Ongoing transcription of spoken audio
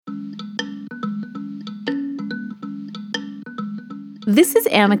This is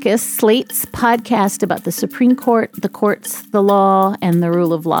Amicus, Slate's podcast about the Supreme Court, the courts, the law, and the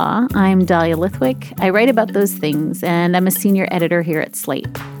rule of law. I'm Dahlia Lithwick. I write about those things, and I'm a senior editor here at Slate.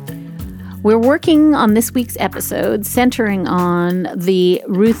 We're working on this week's episode centering on the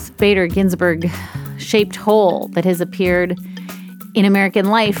Ruth Bader Ginsburg shaped hole that has appeared in American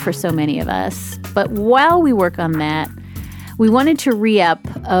life for so many of us. But while we work on that, we wanted to re-up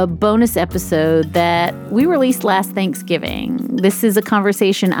a bonus episode that we released last Thanksgiving. This is a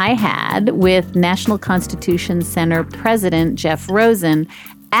conversation I had with National Constitution Center President Jeff Rosen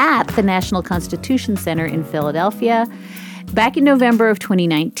at the National Constitution Center in Philadelphia. Back in November of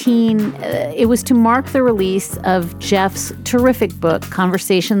 2019, it was to mark the release of Jeff's terrific book,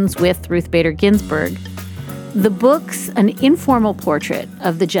 Conversations with Ruth Bader Ginsburg. The book's an informal portrait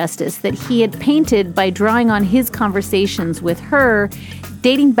of the justice that he had painted by drawing on his conversations with her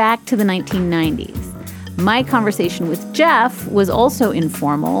dating back to the 1990s. My conversation with Jeff was also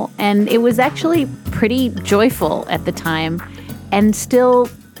informal, and it was actually pretty joyful at the time and still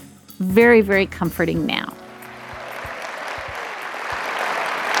very, very comforting now.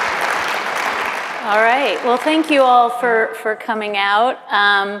 All right. Well, thank you all for coming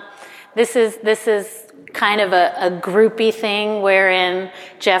out. This is kind of a groupie thing wherein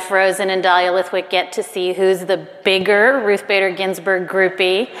Jeff Rosen and Dahlia Lithwick get to see who's the bigger Ruth Bader Ginsburg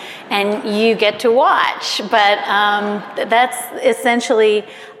groupie, and you get to watch. But that's essentially,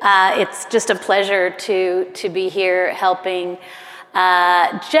 it's just a pleasure to be here helping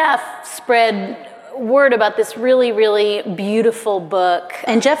Jeff spread word about this really, really beautiful book.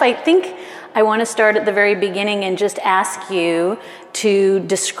 And Jeff, I think I want to start at the very beginning and just ask you to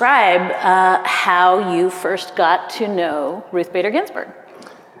describe how you first got to know Ruth Bader Ginsburg.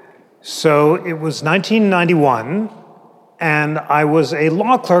 So it was 1991, and I was a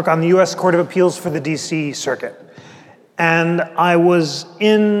law clerk on the U.S. Court of Appeals for the D.C. Circuit. And I was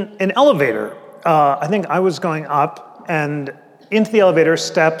in an elevator. I think I was going up, and into the elevator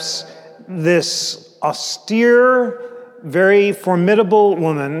steps this austere, very formidable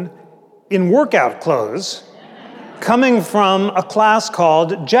woman in workout clothes, coming from a class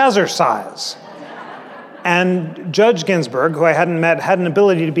called Jazzercise. And Judge Ginsburg, who I hadn't met, had an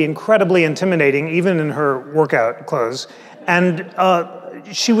ability to be incredibly intimidating, even in her workout clothes. And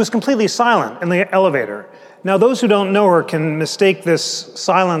she was completely silent in the elevator. Now, those who don't know her can mistake this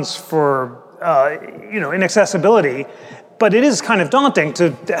silence for, inaccessibility. But it is kind of daunting to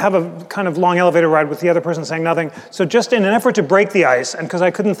have a kind of long elevator ride with the other person saying nothing. So just in an effort to break the ice, and because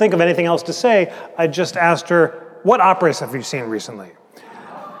I couldn't think of anything else to say, I just asked her, what operas have you seen recently?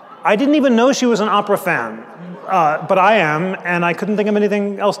 I didn't even know she was an opera fan, but I am, and I couldn't think of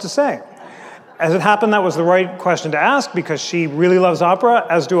anything else to say. As it happened, that was the right question to ask, because she really loves opera,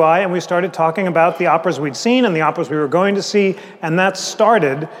 as do I, and we started talking about the operas we'd seen and the operas we were going to see, and that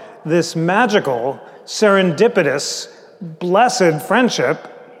started this magical, serendipitous, blessed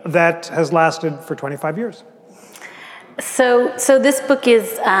friendship that has lasted for 25 years. So this book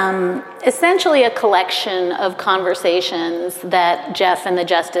is essentially a collection of conversations that Jeff and the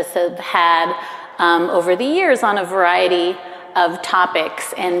Justice have had over the years on a variety of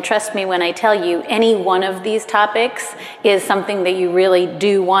topics. And trust me when I tell you, any one of these topics is something that you really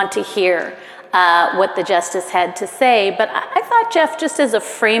do want to hear what the Justice had to say. But I thought, Jeff, just as a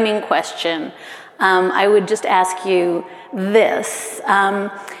framing question, I would just ask you this.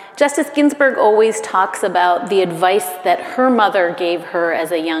 Justice Ginsburg always talks about the advice that her mother gave her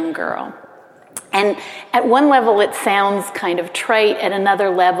as a young girl. And at one level, it sounds kind of trite. At another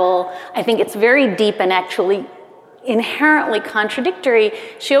level, I think it's very deep and actually inherently contradictory.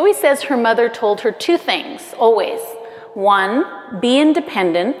 She always says her mother told her two things, always. One, be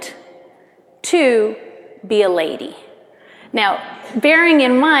independent. Two, be a lady. Now, bearing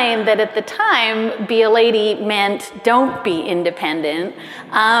in mind that at the time, be a lady meant don't be independent,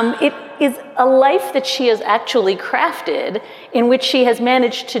 it is a life that she has actually crafted in which she has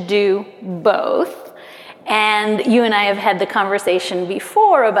managed to do both. And you and I have had the conversation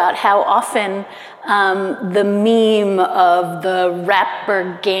before about how often the meme of the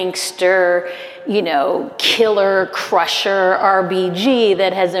rapper, gangster, killer, crusher, RBG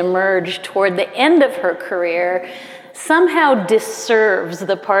that has emerged toward the end of her career somehow disserves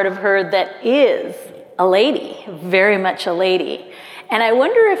the part of her that is a lady, very much a lady. And I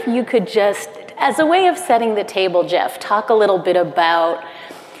wonder if you could just, as a way of setting the table, Jeff, talk a little bit about,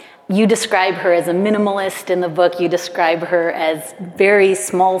 you describe her as a minimalist in the book, you describe her as very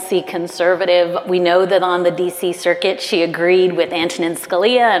small c conservative. We know that on the DC circuit, she agreed with Antonin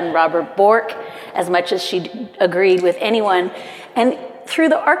Scalia and Robert Bork as much as she agreed with anyone. And through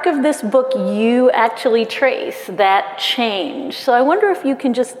the arc of this book, you actually trace that change. So I wonder if you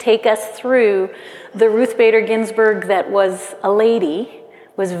can just take us through the Ruth Bader Ginsburg that was a lady,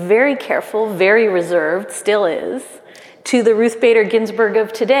 was very careful, very reserved, still is, to the Ruth Bader Ginsburg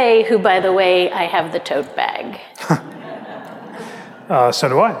of today, who, by the way, I have the tote bag. So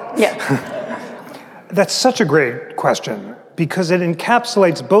do I. Yeah. That's such a great question, because it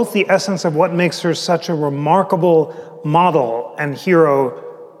encapsulates both the essence of what makes her such a remarkable model and hero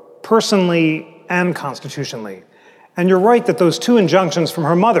personally and constitutionally. And you're right that those two injunctions from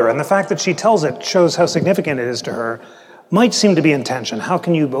her mother, and the fact that she tells it shows how significant it is to her, might seem to be in tension. How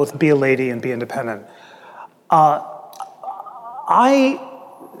can you both be a lady and be independent? I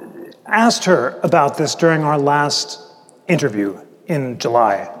asked her about this during our last interview in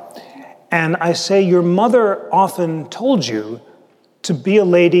July. And I say, your mother often told you to be a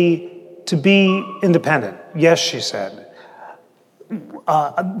lady, to be independent. Yes, she said.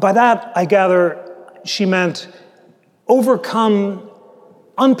 By that, I gather she meant overcome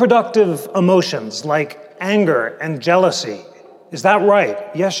unproductive emotions like anger and jealousy. Is that right?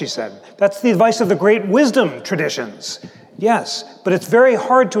 Yes, she said. That's the advice of the great wisdom traditions. Yes, but it's very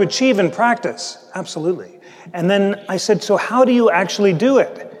hard to achieve in practice. Absolutely. And then I said, so how do you actually do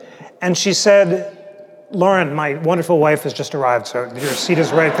it? And she said, Lauren, my wonderful wife has just arrived, so your seat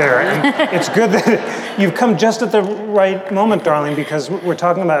is right there. And it's good that you've come just at the right moment, darling, because we're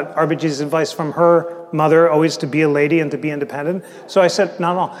talking about RBG's advice from her mother, always to be a lady and to be independent. So I said,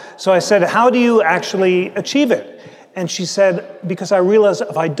 not at all. So I said, how do you actually achieve it? And she said, because I realize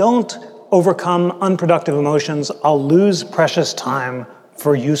if I don't overcome unproductive emotions, I'll lose precious time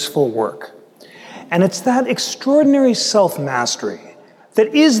for useful work. And it's that extraordinary self-mastery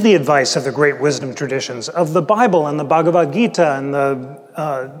that is the advice of the great wisdom traditions, of the Bible and the Bhagavad Gita and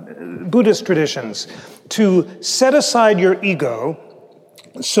the Buddhist traditions, to set aside your ego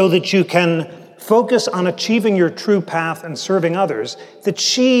so that you can focus on achieving your true path and serving others, that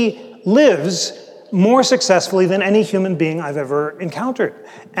she lives more successfully than any human being I've ever encountered.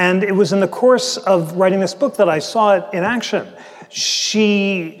 And it was in the course of writing this book that I saw it in action.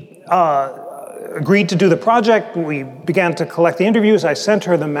 She agreed to do the project. We began to collect the interviews. I sent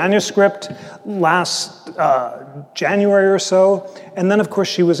her the manuscript last January or so. And then, of course,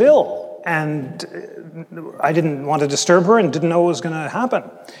 she was ill. And I didn't want to disturb her and didn't know what was going to happen.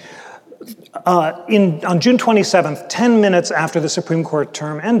 On June 27th, 10 minutes after the Supreme Court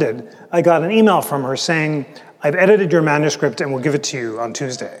term ended, I got an email from her saying, I've edited your manuscript and will give it to you on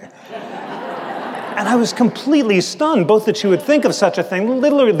Tuesday. And I was completely stunned, both that she would think of such a thing.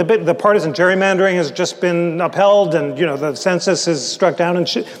 Literally, the partisan gerrymandering has just been upheld, and the census is struck down, and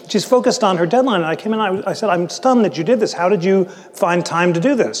she's focused on her deadline. And I came in, I said, I'm stunned that you did this. How did you find time to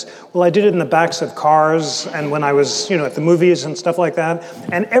do this? Well, I did it in the backs of cars, and when I was, at the movies and stuff like that.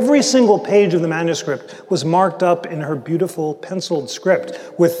 And every single page of the manuscript was marked up in her beautiful penciled script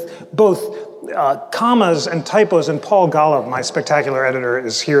with both commas and typos, and Paul Golub, my spectacular editor,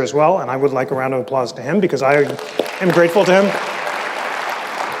 is here as well, and I would like a round of applause to him because I am grateful to him.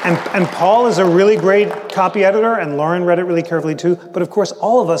 And Paul is a really great copy editor, and Lauren read it really carefully too, but of course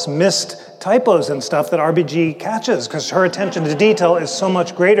all of us missed typos and stuff that RBG catches because her attention to detail is so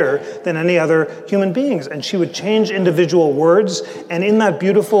much greater than any other human beings, and she would change individual words, and in that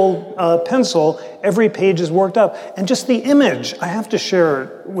beautiful pencil, every page is worked up. And just the image, I have to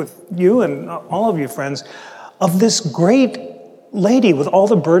share with you and all of you friends, of this great lady with all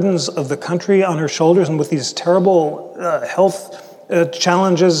the burdens of the country on her shoulders and with these terrible health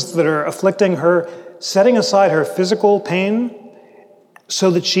challenges that are afflicting her, setting aside her physical pain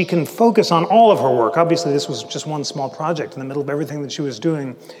so that she can focus on all of her work. Obviously, this was just one small project in the middle of everything that she was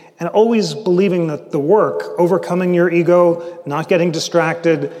doing, and always believing that the work, overcoming your ego, not getting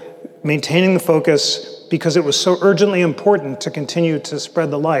distracted, maintaining the focus, because it was so urgently important to continue to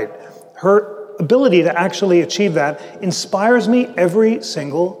spread the light. Her ability to actually achieve that inspires me every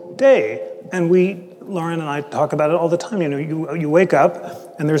single day. And Lauren and I talk about it all the time. You wake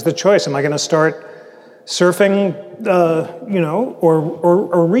up and there's the choice. Am I going to start surfing,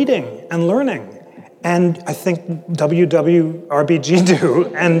 or reading and learning? And I think WWRBG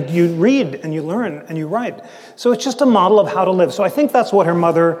do, and you read and you learn and you write. So it's just a model of how to live. So I think that's what her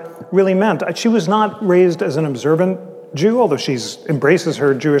mother really meant. She was not raised as an observant Jew, although she embraces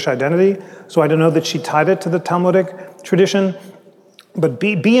her Jewish identity. So I don't know that she tied it to the Talmudic tradition. But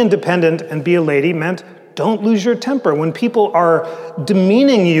be independent and be a lady meant don't lose your temper. When people are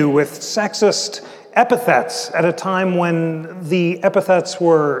demeaning you with sexist epithets at a time when the epithets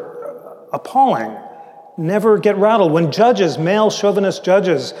were appalling, never get rattled. When judges, male chauvinist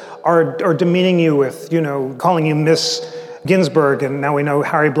judges, are demeaning you with, calling you Miss Ginsburg, and now we know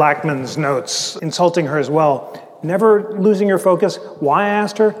Harry Blackmun's notes, insulting her as well. Never losing your focus. Why I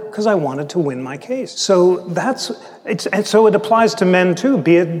asked her? Because I wanted to win my case. So so it applies to men too.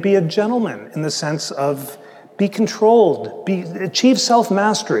 Be a gentleman in the sense of be controlled, achieve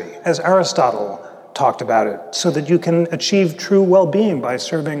self-mastery, as Aristotle talked about it, so that you can achieve true well-being by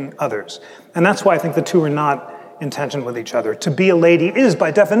serving others. And that's why I think the two are not in tension with each other. To be a lady is, by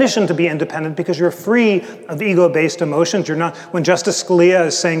definition, to be independent because you're free of ego-based emotions. You're not, when Justice Scalia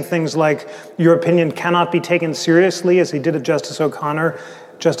is saying things like, your opinion cannot be taken seriously, as he did of Justice O'Connor,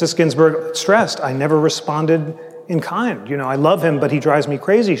 Justice Ginsburg stressed, I never responded in kind. I love him, but he drives me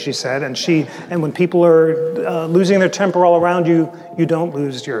crazy, she said. And when people are losing their temper all around you, you don't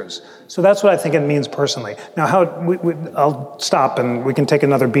lose yours. So that's what I think it means personally. Now, I'll stop and we can take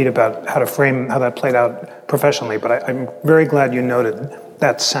another beat about how to frame how that played out professionally, but I'm very glad you noted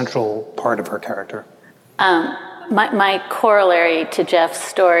that central part of her character. My corollary to Jeff's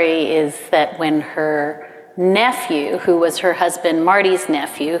story is that when her nephew, who was her husband Marty's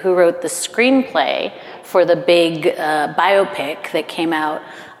nephew, who wrote the screenplay for the big biopic that came out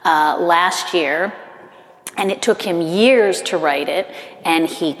last year, and it took him years to write it, and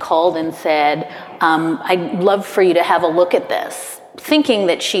he called and said, I'd love for you to have a look at this, thinking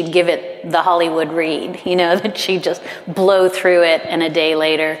that she'd give it the Hollywood read, that she'd just blow through it and a day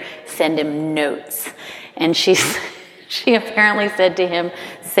later send him notes. And she apparently said to him,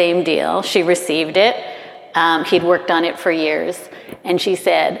 same deal. She received it. He'd worked on it for years. And she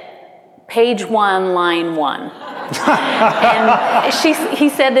said, page 1, line 1. And he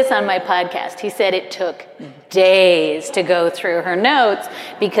said this on my podcast. He said it took days to go through her notes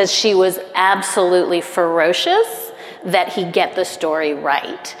because she was absolutely ferocious that he get the story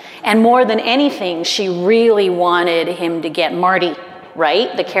right. And more than anything, she really wanted him to get Marty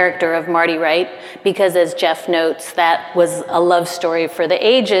right, the character of Marty right, because as Jeff notes, that was a love story for the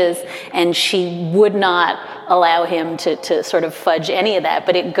ages, and she would not allow him to sort of fudge any of that.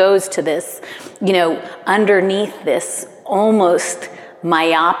 But it goes to this, underneath this almost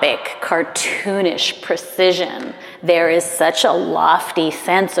myopic, cartoonish precision, there is such a lofty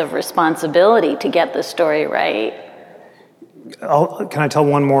sense of responsibility to get the story right. Can I tell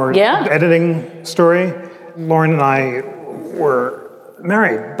one more editing story? Lauren and I were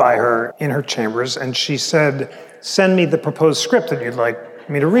married by her in her chambers, and she said, send me the proposed script that you'd like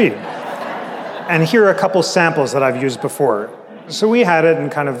me to read. And here are a couple samples that I've used before. So we had it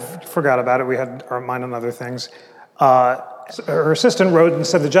and kind of forgot about it. We had our mind on other things. Her assistant wrote and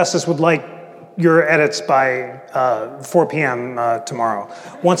said the justice would like your edits by 4 p.m. Tomorrow.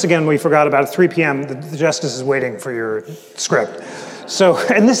 Once again, we forgot about it. 3 p.m., the justice is waiting for your script. So,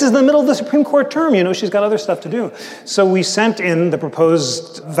 and this is the middle of the Supreme Court term, she's got other stuff to do. So we sent in the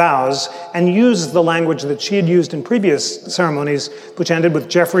proposed vows and used the language that she had used in previous ceremonies, which ended with,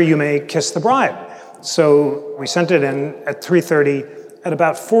 Jeffrey, you may kiss the bride. So we sent it in at 3:30. At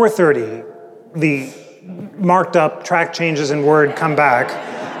about 4:30, the marked up track changes in Word come back,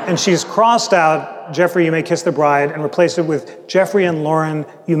 and she's crossed out, Jeffrey, you may kiss the bride, and replaced it with, Jeffrey and Lauren,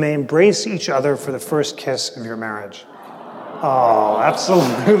 you may embrace each other for the first kiss of your marriage. Oh,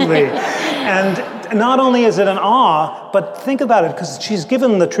 absolutely. And not only is it an awe, but think about it, because she's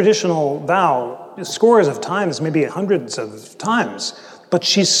given the traditional vow scores of times, maybe hundreds of times, but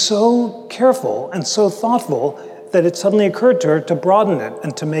she's so careful and so thoughtful that it suddenly occurred to her to broaden it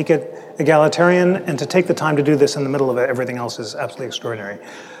and to make it egalitarian and to take the time to do this in the middle of it. Everything else is absolutely extraordinary.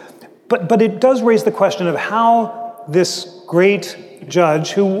 But it does raise the question of how this great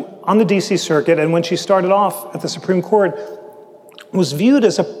judge, who on the DC Circuit, and when she started off at the Supreme Court, was viewed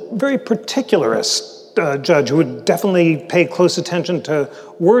as a very particularist judge who would definitely pay close attention to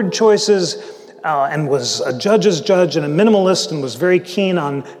word choices and was a judge's judge and a minimalist and was very keen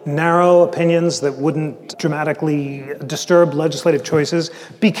on narrow opinions that wouldn't dramatically disturb legislative choices,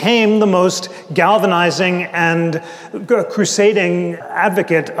 became the most galvanizing and crusading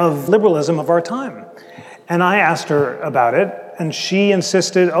advocate of liberalism of our time. And I asked her about it, and she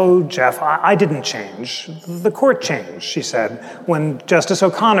insisted, oh, Jeff, I didn't change. The court changed, she said, when Justice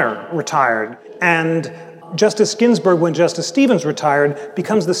O'Connor retired. And Justice Ginsburg, when Justice Stevens retired,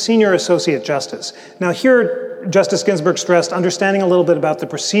 becomes the senior associate justice. Now here, Justice Ginsburg stressed understanding a little bit about the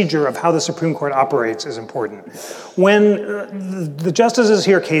procedure of how the Supreme Court operates is important. When the justices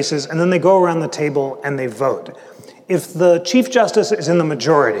hear cases, and then they go around the table and they vote. If the Chief Justice is in the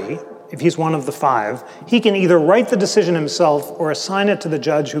majority, if he's one of the 5, he can either write the decision himself or assign it to the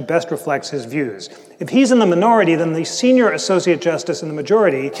judge who best reflects his views. If he's in the minority, then the senior associate justice in the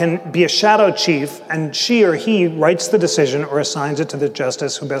majority can be a shadow chief, and she or he writes the decision or assigns it to the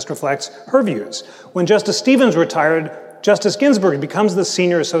justice who best reflects her views. When Justice Stevens retired, Justice Ginsburg becomes the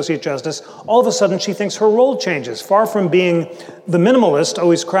senior associate justice, all of a sudden she thinks her role changes. Far from being the minimalist,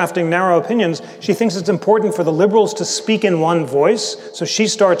 always crafting narrow opinions, she thinks it's important for the liberals to speak in one voice. So she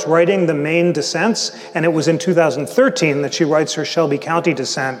starts writing the main dissents, and it was in 2013 that she writes her Shelby County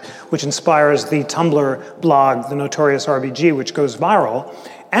dissent, which inspires the Tumblr blog, The Notorious RBG, which goes viral.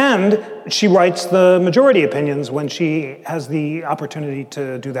 And she writes the majority opinions when she has the opportunity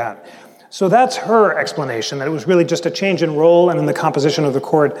to do that. So that's her explanation, that it was really just a change in role and in the composition of the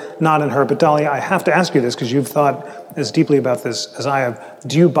court, not in her. But Dahlia, I have to ask you this because you've thought as deeply about this as I have.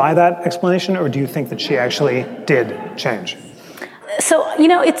 Do you buy that explanation, or do you think that she actually did change? So,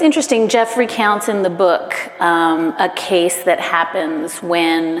 it's interesting. Jeff recounts in the book a case that happens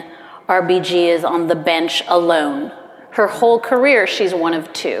when RBG is on the bench alone. Her whole career, she's one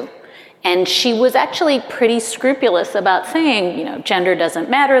of two. And she was actually pretty scrupulous about saying, gender doesn't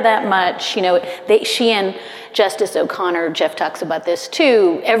matter that much. She and Justice O'Connor, Jeff talks about this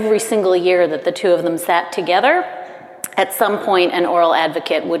too, every single year that the two of them sat together, at some point an oral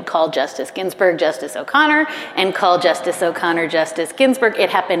advocate would call Justice Ginsburg Justice O'Connor and call Justice O'Connor Justice Ginsburg. It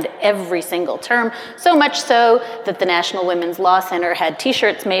happened every single term, so much so that the National Women's Law Center had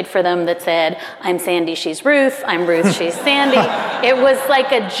T-shirts made for them that said, "I'm Sandy, she's Ruth. I'm Ruth, she's Sandy." It was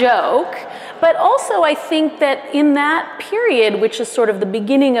like a joke. But also I think that in that period, which is sort of the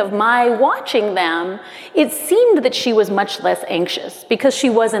beginning of my watching them, it seemed that she was much less anxious because she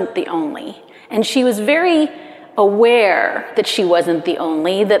wasn't the only. And she was very aware that she wasn't the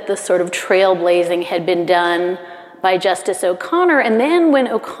only, that the sort of trailblazing had been done by Justice O'Connor. And then when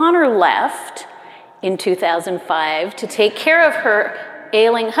O'Connor left in 2005 to take care of her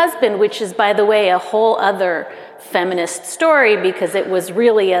ailing husband, which is, by the way, a whole other feminist story because it was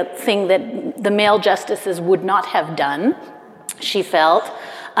really a thing that the male justices would not have done, she felt.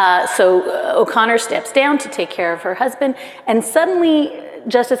 So O'Connor steps down to take care of her husband, and suddenly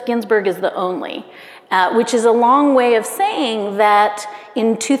Justice Ginsburg is the only. Which is a long way of saying that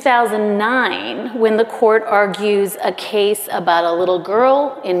in 2009, when the court argues a case about a little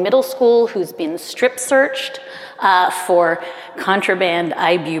girl in middle school who's been strip searched for contraband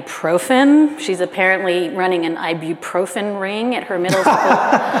ibuprofen, she's apparently running an ibuprofen ring at her middle school,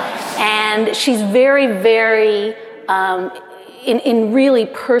 and she's very, very, in really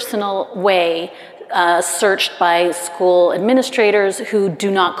personal way, searched by school administrators who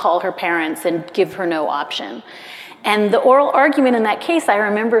do not call her parents and give her no option. And the oral argument in that case, I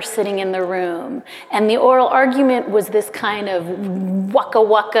remember sitting in the room, and the oral argument was this kind of waka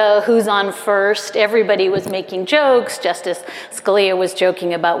waka, who's on first. Everybody was making jokes. Justice Scalia was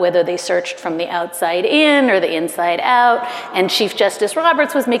joking about whether they searched from the outside in or the inside out, and Chief Justice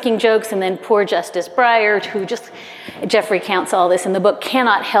Roberts was making jokes, and then poor Justice Breyer, who just, Jeff recounts all this in the book,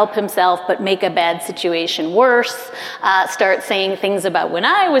 cannot help himself but make a bad situation worse, start saying things about when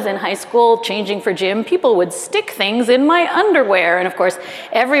I was in high school changing for gym, people would stick things in my underwear. And of course,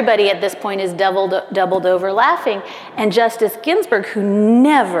 everybody at this point is doubled over laughing. And Justice Ginsburg, who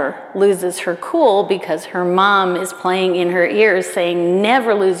never loses her cool because her mom is playing in her ears saying,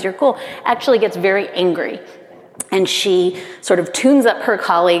 "Never lose your cool," actually gets very angry. And she sort of tunes up her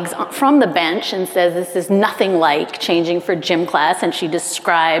colleagues from the bench and says, "This is nothing like changing for gym class." And she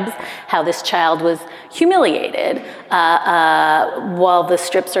describes how this child was humiliated while the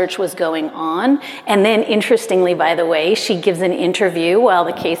strip search was going on. And then, interestingly, by the way, she gives an interview while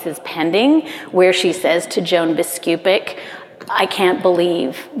the case is pending where she says to Joan Biskupic, "I can't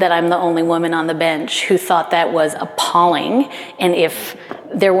believe that I'm the only woman on the bench who thought that was appalling. And if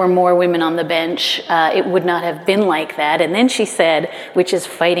there were more women on the bench, it would not have been like that." And then she said, which is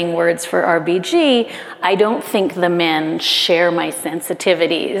fighting words for RBG, "I don't think the men share my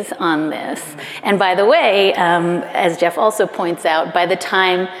sensitivities on this." And by the way, as Jeff also points out, by the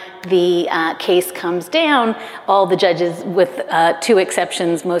time the case comes down, all the judges, with two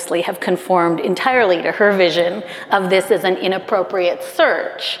exceptions mostly, have conformed entirely to her vision of this as an inappropriate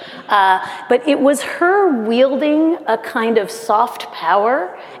search. But it was her wielding a kind of soft power,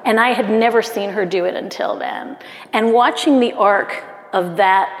 and I had never seen her do it until then. And watching the arc of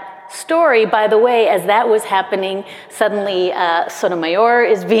that story, by the way, as that was happening, suddenly Sotomayor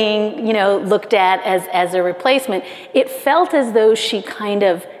is being, looked at as a replacement. It felt as though she kind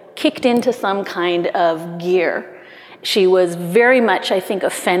of kicked into some kind of gear. She was very much, I think,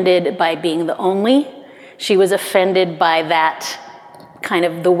 offended by being the only. She was offended by that kind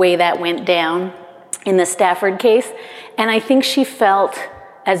of the way that went down in the Stafford case. And I think she felt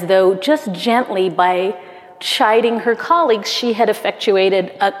as though just gently by chiding her colleagues, she had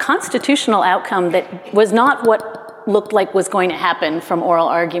effectuated a constitutional outcome that was not what looked like was going to happen from oral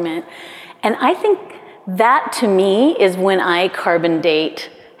argument. And I think That, to me, is when I carbon date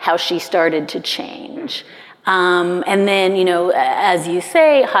how she started to change. And then, as you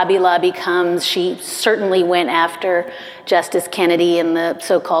say, Hobby Lobby comes. She certainly went after Justice Kennedy in the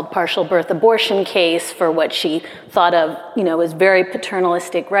so-called partial birth abortion case for what she thought of, as very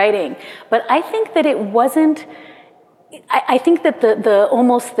paternalistic writing. But I think that it wasn't. I think that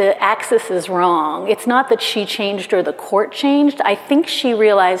the axis is wrong. It's not that she changed or the court changed. I think she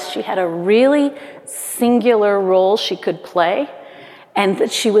realized she had a really singular role she could play, and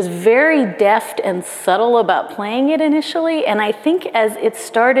that she was very deft and subtle about playing it initially. And I think as it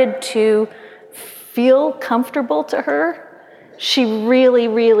started to feel comfortable to her, she really,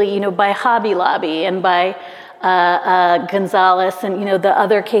 really, by Hobby Lobby and by Gonzalez and, the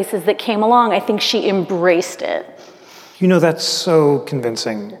other cases that came along, I think she embraced it. That's so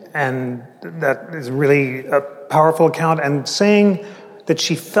convincing, and that is really a powerful account. And saying that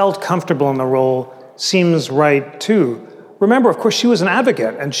she felt comfortable in the role seems right, too. Remember, of course, she was an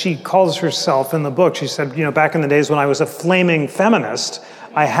advocate, and she calls herself in the book, she said, back in the days when I was a flaming feminist,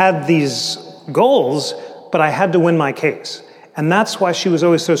 I had these goals, but I had to win my case. And that's why she was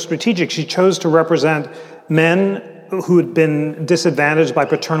always so strategic. She chose to represent men who had been disadvantaged by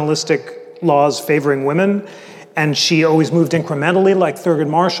paternalistic laws favoring women. And she always moved incrementally, like Thurgood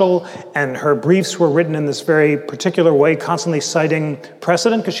Marshall, and her briefs were written in this very particular way, constantly citing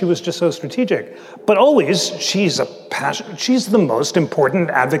precedent because she was just so strategic. But always, she's the most important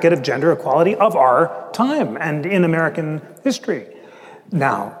advocate of gender equality of our time and in American history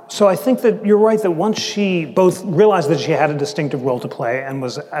now. So I think that you're right that once she both realized that she had a distinctive role to play and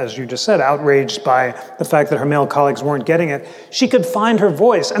was, as you just said, outraged by the fact that her male colleagues weren't getting it, she could find her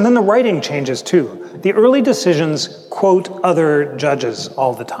voice. And then the writing changes too. The early decisions quote other judges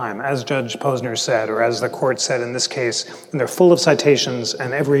all the time, as Judge Posner said, or as the court said in this case, and they're full of citations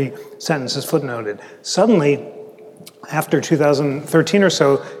and every sentence is footnoted. Suddenly, after 2013 or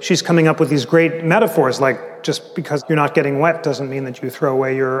so, she's coming up with these great metaphors like, just because you're not getting wet doesn't mean that you throw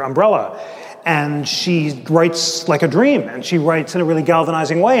away your umbrella. And she writes like a dream, and she writes in a really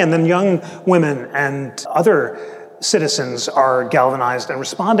galvanizing way. And then young women and other citizens are galvanized and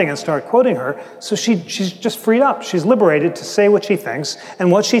responding and start quoting her. So she's just freed up. She's liberated to say what she thinks.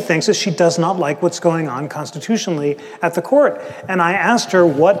 And what she thinks is she does not like what's going on constitutionally at the court. And I asked her,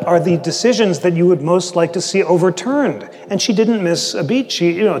 what are the decisions that you would most like to see overturned? And she didn't miss a beat.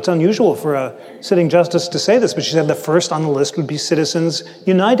 It's unusual for a sitting justice to say this, but she said the first on the list would be Citizens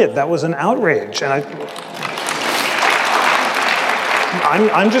United. That was an outrage. And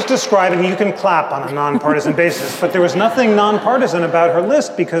I'm just describing, you can clap on a nonpartisan basis, but there was nothing nonpartisan about her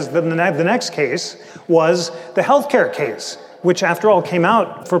list because the next case was the healthcare case, which after all came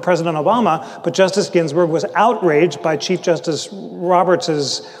out for President Obama, but Justice Ginsburg was outraged by Chief Justice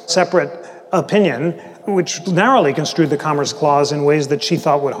Roberts' separate opinion, which narrowly construed the Commerce Clause in ways that she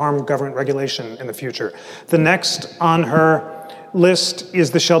thought would harm government regulation in the future. The next on her list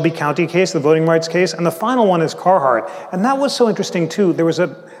is the Shelby County case, the voting rights case, and the final one is Carhart. And that was so interesting too.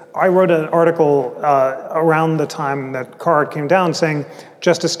 I wrote an article around the time that Carhart came down saying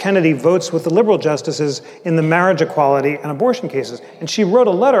Justice Kennedy votes with the liberal justices in the marriage equality and abortion cases. And she wrote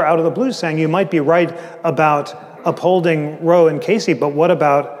a letter out of the blue saying, you might be right about upholding Roe and Casey, but what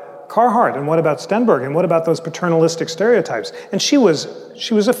about Carhart, and what about Stenberg, and what about those paternalistic stereotypes? And she was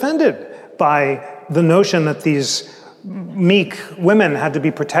offended by the notion that these meek women had to be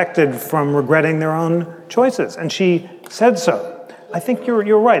protected from regretting their own choices. And she said so. I think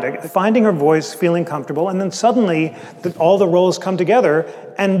you're right. Finding her voice, feeling comfortable, and then suddenly all the roles come together,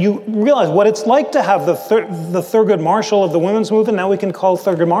 and you realize what it's like to have the Thurgood Marshall of the women's movement. Now we can call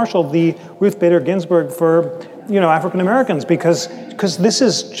Thurgood Marshall the Ruth Bader Ginsburg for African Americans, because this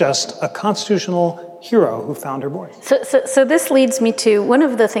is just a constitutional hero who found her voice. So this leads me to one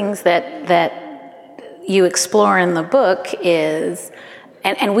of the things that you explore in the book is,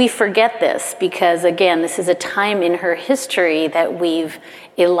 and we forget this because, again, this is a time in her history that we've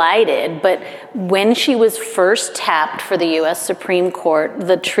elided, but when she was first tapped for the U.S. Supreme Court,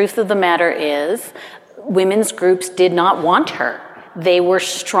 the truth of the matter is women's groups did not want her. They were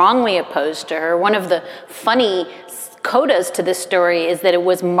strongly opposed to her. One of the funny codas to this story is that it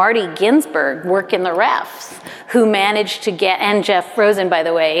was Marty Ginsburg, work in the refs, who managed to get, and Jeff Rosen, by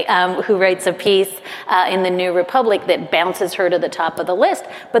the way, who writes a piece in the New Republic that bounces her to the top of the list.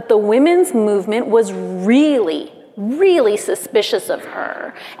 But the women's movement was really, really suspicious of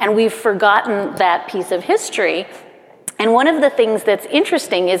her. And we've forgotten that piece of history. And one of the things that's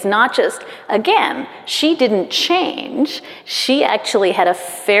interesting is not just, again, she didn't change. She actually had a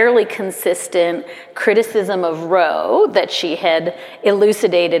fairly consistent criticism of Roe that she had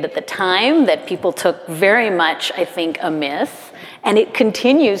elucidated at the time that people took very much, I think, amiss. And it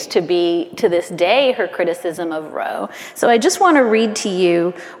continues to be, to this day, her criticism of Roe. So I just want to read to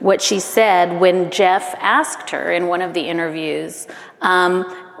you what she said when Jeff asked her in one of the interviews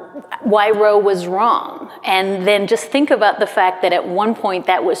why Roe was wrong. And then just think about the fact that at one point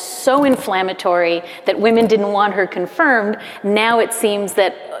that was so inflammatory that women didn't want her confirmed. Now it seems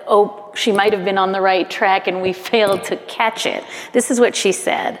that, oh, she might have been on the right track and we failed to catch it. This is what she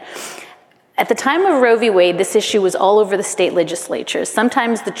said. At the time of Roe v. Wade, this issue was all over the state legislatures.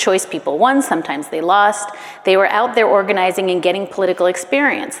 Sometimes the choice people won, sometimes they lost. They were out there organizing and getting political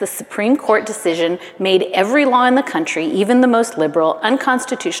experience. The Supreme Court decision made every law in the country, even the most liberal,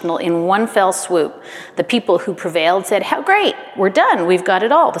 unconstitutional in one fell swoop. The people who prevailed said, "How great, we're done, we've got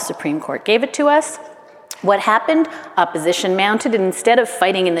it all. The Supreme Court gave it to us." What happened? Opposition mounted, and instead of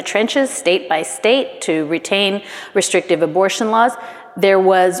fighting in the trenches, state by state, to retain restrictive abortion laws, there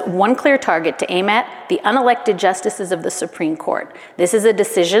was one clear target to aim at: the unelected justices of the Supreme Court. This is a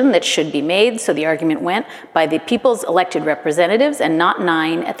decision that should be made, so the argument went, by the people's elected representatives and not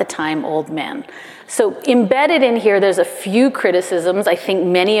 9 at the time old men. So embedded in here, there's a few criticisms, I think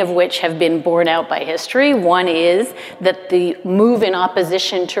many of which have been borne out by history. One is that the move in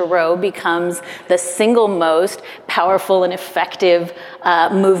opposition to Roe becomes the single most powerful and effective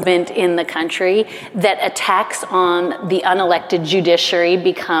movement in the country, that attacks on the unelected judiciary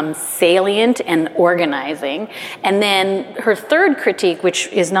become salient and organizing. And then her third critique, which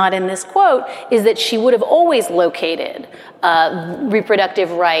is not in this quote, is that she would have always located reproductive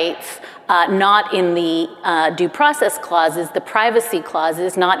rights not in the due process clauses, the privacy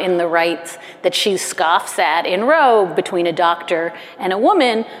clauses, not in the rights that she scoffs at in Roe between a doctor and a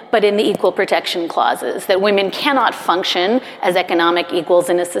woman, but in the equal protection clauses, that women cannot function as economic equals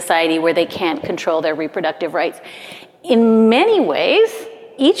in a society where they can't control their reproductive rights. In many ways,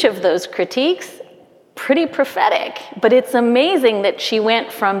 each of those critiques pretty prophetic, but it's amazing that she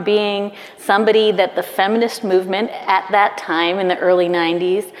went from being somebody that the feminist movement at that time in the early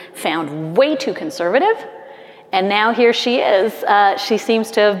 90s found way too conservative, and now here she is. She seems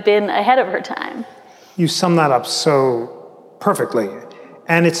to have been ahead of her time. You sum that up so perfectly,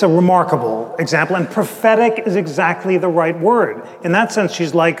 and it's a remarkable example, and prophetic is exactly the right word. In that sense,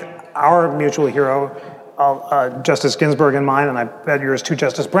 she's like our mutual hero, Justice Ginsburg and mine, and I bet yours too,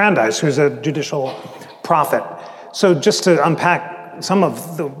 Justice Brandeis, who's a judicial prophet. So just to unpack some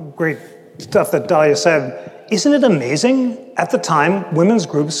of the great stuff that Dahlia said, isn't it amazing? At the time, women's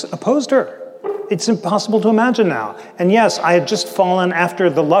groups opposed her. It's impossible to imagine now. And yes, I had just fallen after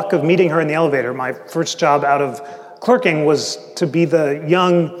the luck of meeting her in the elevator. My first job out of clerking was to be the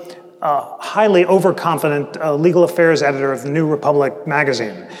young, highly overconfident legal affairs editor of the New Republic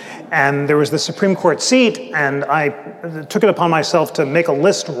magazine. And there was the Supreme Court seat, and I took it upon myself to make a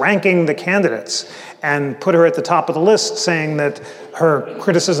list ranking the candidates and put her at the top of the list, saying that her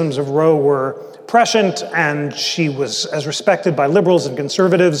criticisms of Roe were prescient and she was as respected by liberals and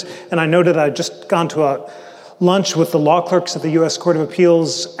conservatives. And I noted I'd just gone to a lunch with the law clerks at the U.S. Court of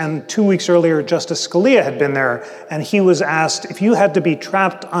Appeals, and 2 weeks earlier, Justice Scalia had been there, and he was asked, if you had to be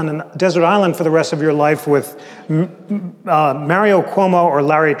trapped on a desert island for the rest of your life with Mario Cuomo or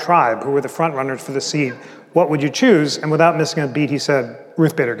Larry Tribe, who were the front runners for the seat, what would you choose? And without missing a beat, he said,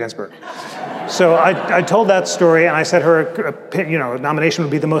 Ruth Bader Ginsburg. So I told that story, and I said her nomination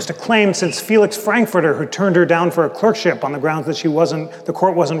would be the most acclaimed since Felix Frankfurter, who turned her down for a clerkship on the grounds that the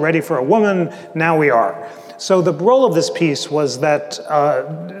court wasn't ready for a woman. Now we are. So the role of this piece was that,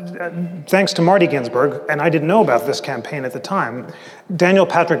 thanks to Marty Ginsburg, and I didn't know about this campaign at the time, Daniel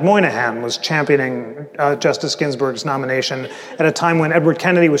Patrick Moynihan was championing Justice Ginsburg's nomination at a time when Edward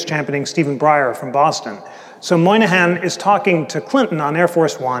Kennedy was championing Stephen Breyer from Boston. So Moynihan is talking to Clinton on Air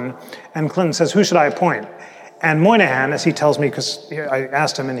Force One, and Clinton says, who should I appoint? And Moynihan, as he tells me, because I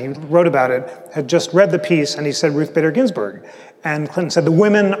asked him and he wrote about it, had just read the piece and he said Ruth Bader Ginsburg. And Clinton said, the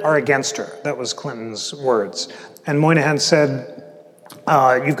women are against her. That was Clinton's words. And Moynihan said,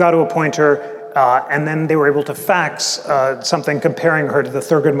 you've got to appoint her. And then they were able to fax something comparing her to the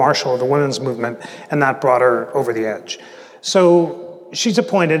Thurgood Marshall of the women's movement, and that brought her over the edge. So she's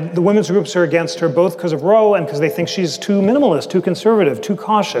appointed. The women's groups are against her, both because of Roe and because they think she's too minimalist, too conservative, too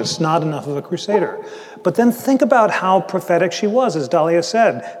cautious, not enough of a crusader. But then think about how prophetic she was, as Dahlia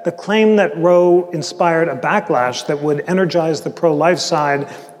said. The claim that Roe inspired a backlash that would energize the pro-life side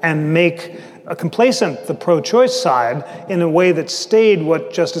and make complacent the pro-choice side in a way that stayed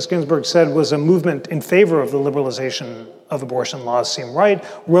what Justice Ginsburg said was a movement in favor of the liberalization of abortion laws seem right.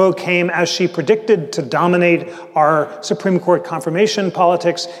 Roe came, as she predicted, to dominate our Supreme Court confirmation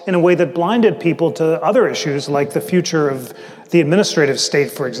politics in a way that blinded people to other issues like the future of the administrative state,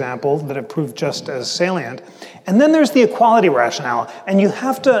 for example, that have proved just as salient. And then there's the equality rationale. And you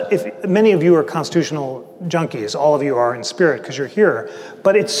have to, if many of you are constitutional junkies, all of you are in spirit because you're here,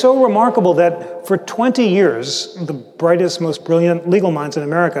 but it's so remarkable that for 20 years, the brightest, most brilliant legal minds in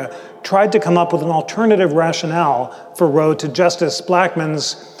America tried to come up with an alternative rationale for Roe to Justice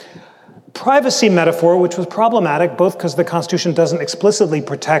Blackmun's privacy metaphor, which was problematic, both because the Constitution doesn't explicitly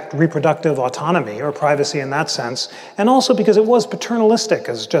protect reproductive autonomy or privacy in that sense, and also because it was paternalistic,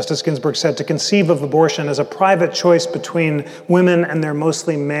 as Justice Ginsburg said, to conceive of abortion as a private choice between women and their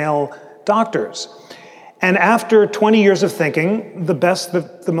mostly male doctors. And after 20 years of thinking, the best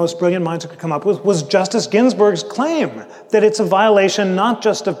that the most brilliant minds could come up with was Justice Ginsburg's claim that it's a violation not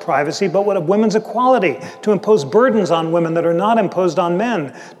just of privacy, but of women's equality, to impose burdens on women that are not imposed on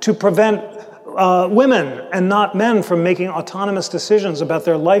men, to prevent women and not men from making autonomous decisions about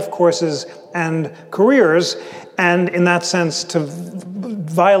their life courses and careers, and in that sense to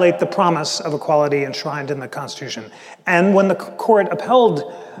violate the promise of equality enshrined in the Constitution. And when the court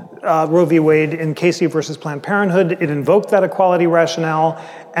upheld Roe v. Wade in Casey versus Planned Parenthood, it invoked that equality rationale,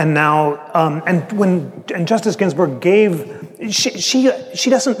 and now, and Justice Ginsburg gave, she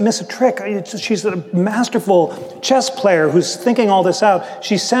doesn't miss a trick. She's a masterful chess player who's thinking all this out.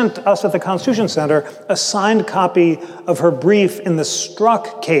 She sent us at the Constitution Center a signed copy of her brief in the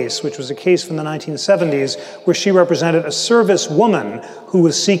Strzok case, which was a case from the 1970s, where she represented a service woman who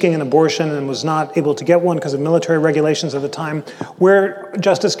was seeking an abortion and was not able to get one because of military regulations at the time, where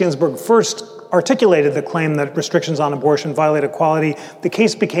Justice Ginsburg first articulated the claim that restrictions on abortion violate equality. The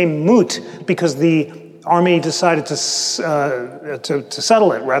case became moot because the Army decided to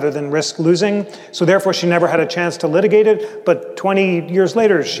settle it rather than risk losing. So therefore, she never had a chance to litigate it. But 20 years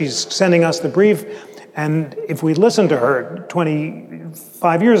later, she's sending us the brief. And if we listened to her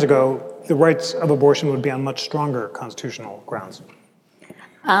 25 years ago, the rights of abortion would be on much stronger constitutional grounds.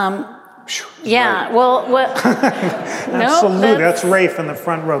 Yeah, right. well, Absolutely, that's Rafe in the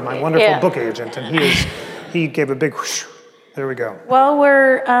front row, my wonderful book agent, and he gave a big whoosh. There we go. Well,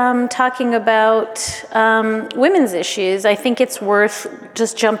 we're talking about women's issues. I think it's worth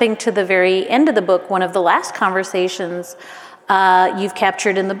just jumping to the very end of the book, one of the last conversations you've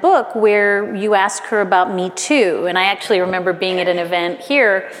captured in the book, where you ask her about Me Too. And I actually remember being at an event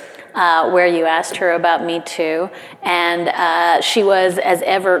here where you asked her about Me Too, and she was, as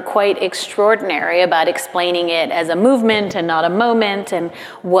ever, quite extraordinary about explaining it as a movement and not a moment, and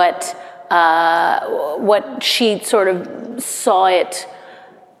what she sort of saw it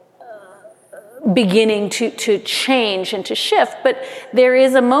beginning to change and to shift. But there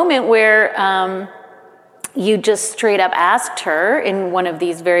is a moment where you just straight up asked her in one of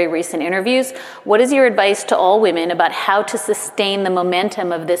these very recent interviews, what is your advice to all women about how to sustain the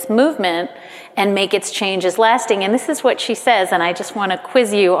momentum of this movement and make its changes lasting? And this is what she says, and I just want to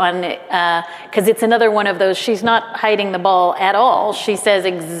quiz you on it, because it's another one of those, she's not hiding the ball at all. She says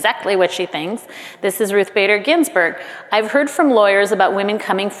exactly what she thinks. This is Ruth Bader Ginsburg. I've heard from lawyers about women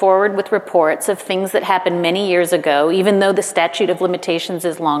coming forward with reports of things that happened many years ago, even though the statute of limitations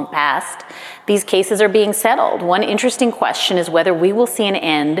is long past. These cases are being settled. One interesting question is whether we will see an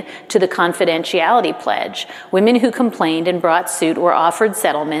end to the confidentiality pledge. Women who complained and brought suit were offered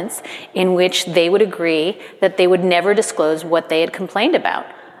settlements in which they would agree that they would never disclose what they had complained about.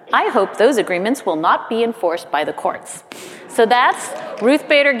 I hope those agreements will not be enforced by the courts. So that's Ruth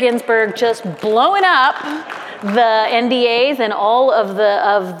Bader Ginsburg just blowing up the NDAs and all of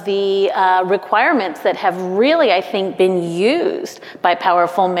the requirements that have really, I think, been used by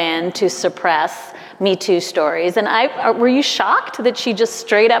powerful men to suppress Me Too stories. And were you shocked that she just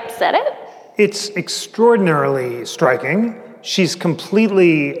straight up said it? It's extraordinarily striking. She's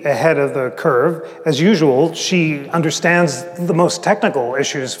completely ahead of the curve. As usual, she understands the most technical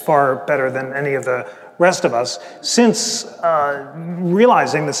issues far better than any of the rest of us. Since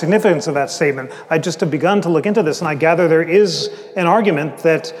realizing the significance of that statement, I just have begun to look into this, and I gather there is an argument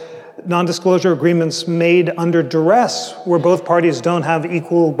that non-disclosure agreements made under duress, where both parties don't have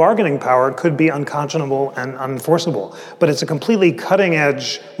equal bargaining power, could be unconscionable and unenforceable. But it's a completely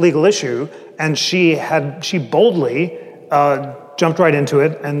cutting-edge legal issue, and she boldly jumped right into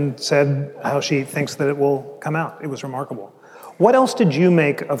it and said how she thinks that it will come out. It was remarkable. What else did you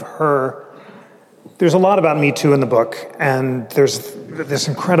make of her? There's a lot about Me Too in the book, and there's this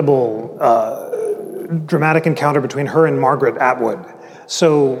incredible dramatic encounter between her and Margaret Atwood.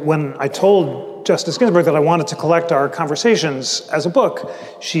 So when I told Justice Ginsburg that I wanted to collect our conversations as a book,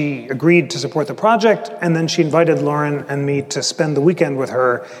 she agreed to support the project, and then she invited Lauren and me to spend the weekend with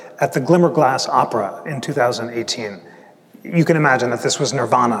her at the Glimmerglass Opera in 2018. You can imagine that this was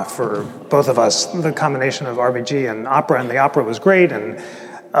nirvana for both of us, the combination of RBG and the opera was great, and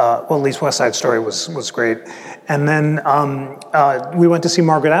well, at least West Side Story was great. And then we went to see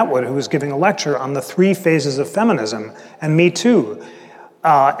Margaret Atwood, who was giving a lecture on the 3 phases of feminism, and Me Too.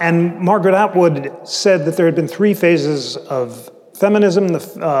 And Margaret Atwood said that there had been 3 phases of feminism,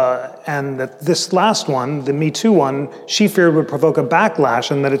 and that this last one, the Me Too one, she feared would provoke a backlash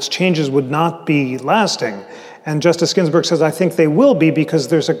and that its changes would not be lasting. And Justice Ginsburg says, I think they will be because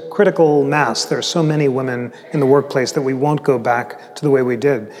there's a critical mass. There's so many women in the workplace that we won't go back to the way we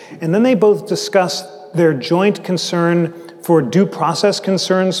did. And then they both discussed their joint concern for due process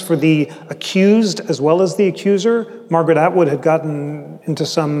concerns for the accused as well as the accuser. Margaret Atwood had gotten into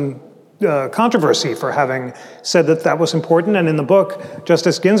some controversy for having said that that was important. And in the book,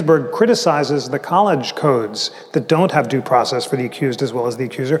 Justice Ginsburg criticizes the college codes that don't have due process for the accused as well as the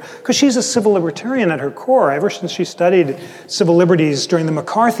accuser, because she's a civil libertarian at her core. Ever since she studied civil liberties during the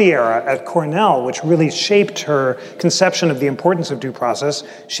McCarthy era at Cornell, which really shaped her conception of the importance of due process,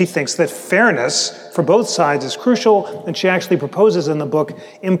 she thinks that fairness for both sides is crucial, and she actually proposes in the book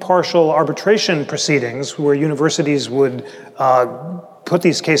impartial arbitration proceedings where universities would put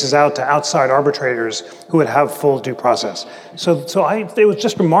these cases out to outside arbitrators who would have full due process. So it was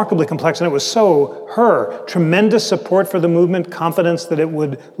just remarkably complex, and it was so her. Tremendous support for the movement, confidence that it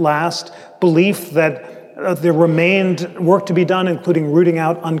would last, belief that there remained work to be done, including rooting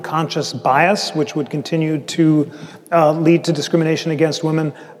out unconscious bias, which would continue to lead to discrimination against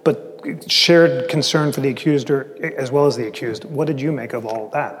women, but shared concern for the accused as well as the accused. What did you make of all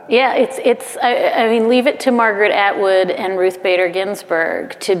of that? Yeah, I mean, leave it to Margaret Atwood and Ruth Bader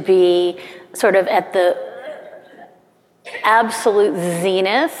Ginsburg to be sort of at the absolute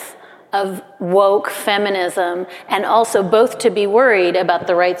zenith of woke feminism, and also both to be worried about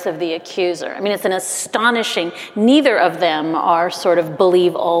the rights of the accuser. I mean, it's an astonishing, neither of them are sort of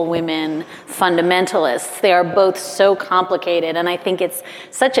believe all women fundamentalists. They are both so complicated, and I think it's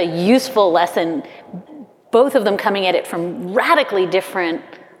such a useful lesson, both of them coming at it from radically different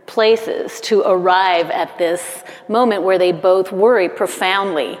places to arrive at this moment where they both worry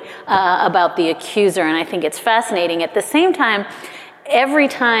profoundly about the accuser, and I think it's fascinating. At the same time, every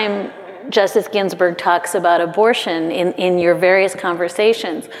time Justice Ginsburg talks about abortion in your various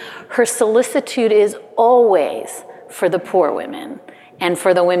conversations, her solicitude is always for the poor women and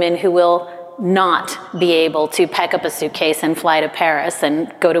for the women who will not be able to pack up a suitcase and fly to Paris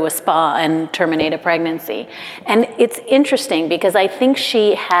and go to a spa and terminate a pregnancy. And it's interesting because I think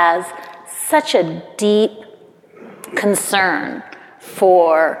she has such a deep concern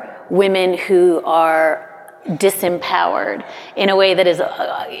for women who are disempowered in a way that is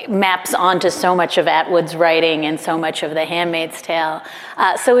maps onto so much of Atwood's writing and so much of The Handmaid's Tale.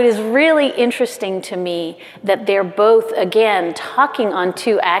 So it is really interesting to me that they're both, again, talking on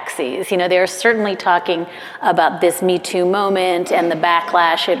 2 axes. You know, they're certainly talking about this Me Too moment and the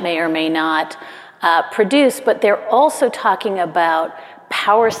backlash it may or may not produce, but they're also talking about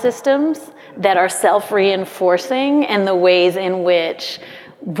power systems that are self-reinforcing and the ways in which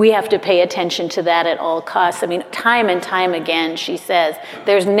we have to pay attention to that at all costs. I mean, time and time again, she says,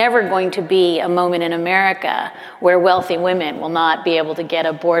 there's never going to be a moment in America where wealthy women will not be able to get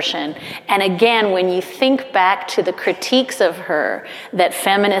abortion. And again, when you think back to the critiques of her that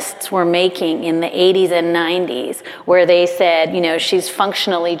feminists were making in the 80s and 90s, where they said, you know, she's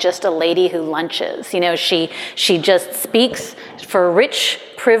functionally just a lady who lunches. You know, she just speaks for rich,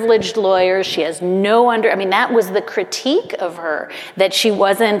 privileged lawyers. She has I mean, that was the critique of her, that she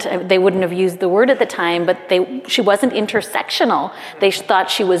wasn't, they wouldn't have used the word at the time, but she wasn't intersectional. They thought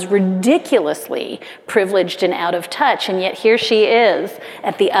she was ridiculously privileged and out of touch, and yet here she is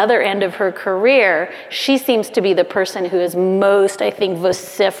at the other end of her career. She seems to be the person who is most, I think,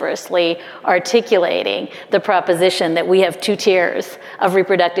 vociferously articulating the proposition that we have 2 tiers of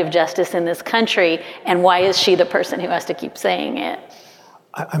reproductive justice in this country, and why is she the person who has to keep saying it?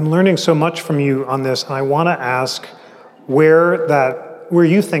 I'm learning so much from you on this, and I want to ask where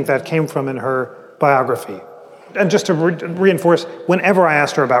you think that came from in her biography. And just to reinforce, whenever I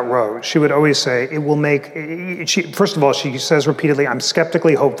asked her about Roe, she would always say, first of all, she says repeatedly, I'm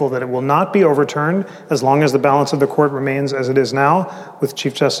skeptically hopeful that it will not be overturned as long as the balance of the court remains as it is now, with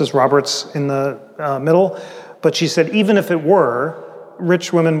Chief Justice Roberts in the middle. But she said, even if it were,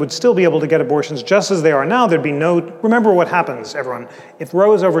 rich women would still be able to get abortions just as they are now. There'd be no, remember what happens, everyone. If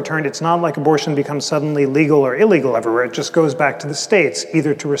Roe is overturned, it's not like abortion becomes suddenly legal or illegal everywhere. It just goes back to the states,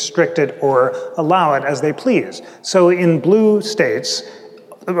 either to restrict it or allow it as they please. So in blue states,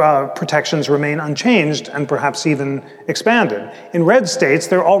 protections remain unchanged and perhaps even expanded. In red states,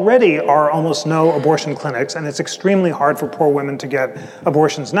 there already are almost no abortion clinics, and it's extremely hard for poor women to get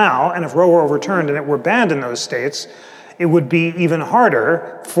abortions now. And if Roe were overturned and it were banned in those states, it would be even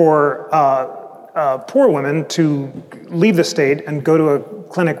harder for poor women to leave the state and go to a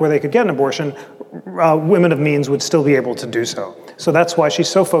clinic where they could get an abortion. Women of means would still be able to do so. So that's why she's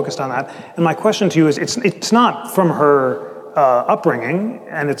so focused on that. And my question to you is, it's not from her upbringing,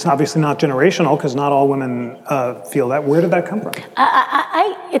 and it's obviously not generational because not all women feel that. Where did that come from?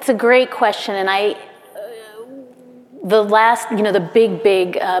 It's a great question, and the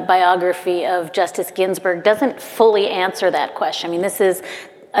big biography of Justice Ginsburg doesn't fully answer that question. I mean, this is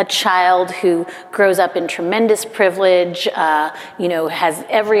a child who grows up in tremendous privilege, has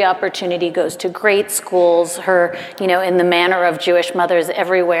every opportunity, goes to great schools. Her, in the manner of Jewish mothers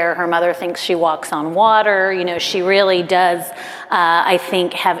everywhere, her mother thinks she walks on water. She really does, I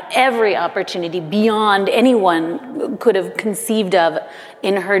think, have every opportunity beyond anyone could have conceived of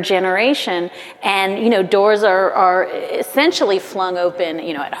in her generation. And, doors are essentially flung open,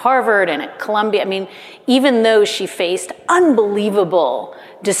 at Harvard and at Columbia. I mean, even though she faced unbelievable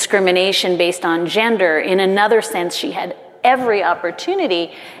discrimination based on gender, in another sense, she had every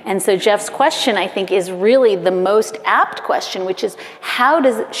opportunity. And so Jeff's question, I think, is really the most apt question, which is, how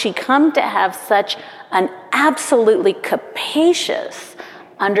does she come to have such an absolutely capacious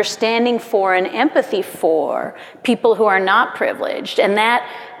understanding for and empathy for people who are not privileged? And that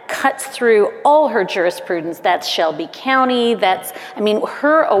cuts through all her jurisprudence. That's Shelby County.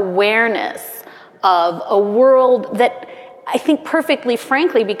 Her awareness of a world that, I think, perfectly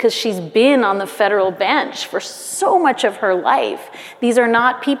frankly, because she's been on the federal bench for so much of her life. These are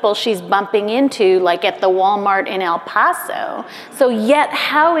not people she's bumping into like at the Walmart in El Paso. So yet,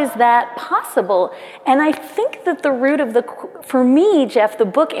 how is that possible? And I think that the root of for me, Jeff, the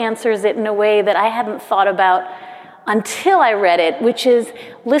book answers it in a way that I hadn't thought about until I read it, which is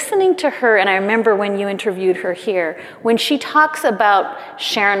listening to her. And I remember when you interviewed her here, when she talks about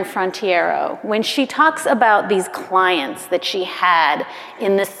Sharon Frontiero, when she talks about these clients that she had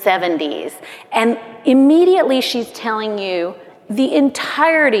in the 70s, and immediately she's telling you the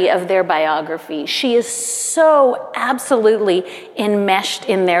entirety of their biography. She is so absolutely enmeshed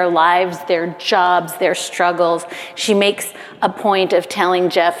in their lives, their jobs, their struggles. She makes a point of telling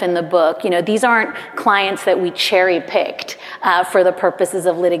Jeff in the book, these aren't clients that we cherry-picked for the purposes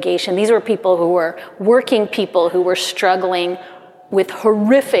of litigation. These were people who were working people who were struggling with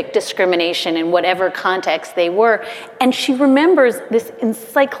horrific discrimination in whatever context they were. And she remembers this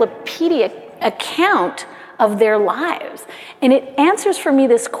encyclopedic account of their lives. And it answers for me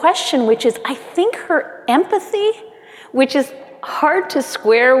this question, which is, I think her empathy, which is hard to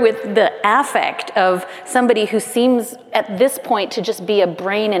square with the affect of somebody who seems at this point to just be a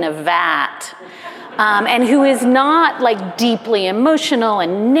brain in a vat, and who is not like deeply emotional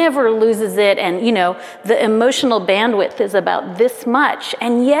and never loses it. And, the emotional bandwidth is about this much.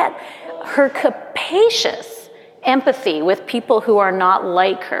 And yet her capacious empathy with people who are not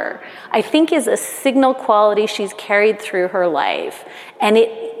like her, I think, is a signal quality she's carried through her life. And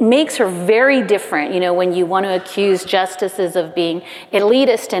it makes her very different, when you want to accuse justices of being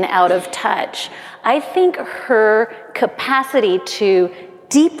elitist and out of touch. I think her capacity to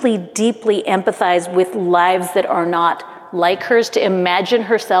deeply, deeply empathize with lives that are not like hers, to imagine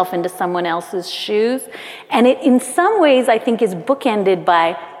herself into someone else's shoes. And it, in some ways, I think, is bookended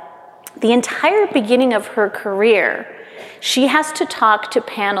by the entire beginning of her career. She has to talk to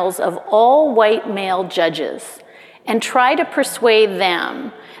panels of all white male judges and try to persuade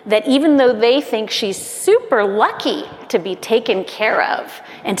them that even though they think she's super lucky to be taken care of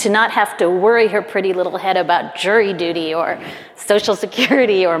and to not have to worry her pretty little head about jury duty or Social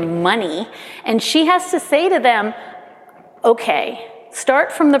Security or money, and she has to say to them, okay, start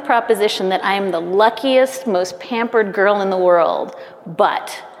from the proposition that I am the luckiest, most pampered girl in the world,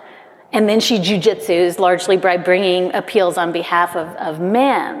 but... And then she jujitsus largely by bringing appeals on behalf of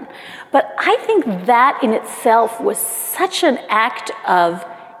men. But I think that in itself was such an act of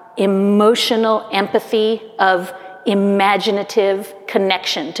emotional empathy, of imaginative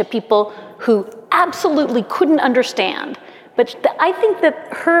connection to people who absolutely couldn't understand. But I think that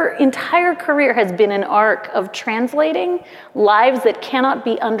her entire career has been an arc of translating lives that cannot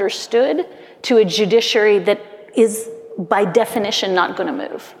be understood to a judiciary that is, by definition, not going to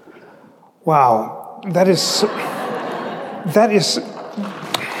move. Wow, that is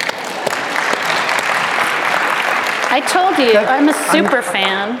I told you, I'm a super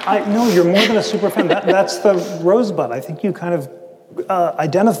fan. No, you're more than a super fan. That's the rosebud. I think you kind of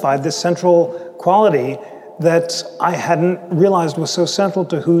identified this central quality that I hadn't realized was so central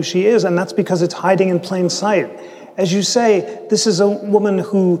to who she is, and that's because it's hiding in plain sight. As you say, this is a woman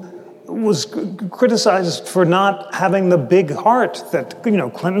who was criticized for not having the big heart that,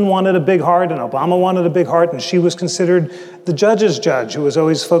 Clinton wanted a big heart and Obama wanted a big heart, and she was considered the judge's judge who was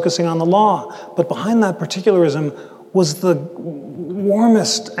always focusing on the law. But behind that particularism was the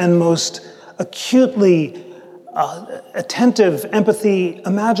warmest and most acutely attentive empathy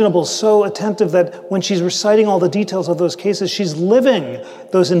imaginable, so attentive that when she's reciting all the details of those cases, she's living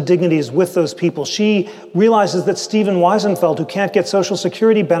those indignities with those people. She realizes that Stephen Wiesenfeld, who can't get Social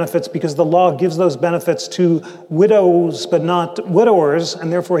Security benefits because the law gives those benefits to widows but not widowers,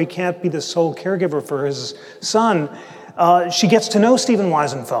 and therefore he can't be the sole caregiver for his son, she gets to know Stephen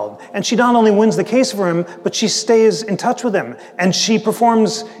Wiesenfeld, and she not only wins the case for him, but she stays in touch with him, and she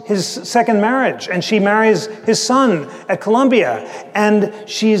performs his second marriage, and she marries his son at Columbia, and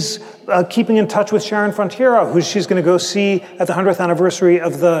she's keeping in touch with Sharon Frontiero, who she's going to go see at the 100th anniversary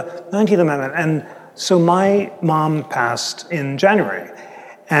of the 19th Amendment. And so my mom passed in January,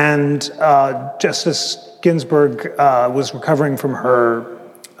 and Justice Ginsburg was recovering from her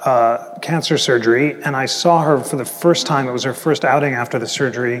cancer surgery, and I saw her for the first time. It was her first outing after the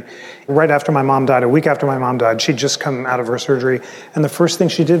surgery. Right after my mom died, a week after my mom died, she'd just come out of her surgery, and the first thing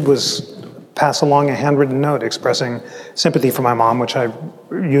she did was pass along a handwritten note expressing sympathy for my mom, which I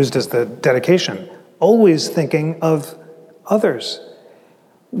used as the dedication, always thinking of others.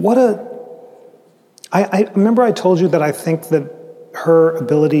 I remember I told you that I think that her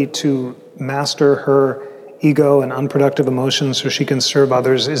ability to master her ego and unproductive emotions so she can serve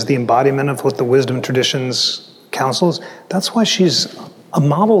others is the embodiment of what the wisdom traditions counsels. That's why she's a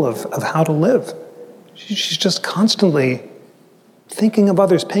model of how to live. She's just constantly thinking of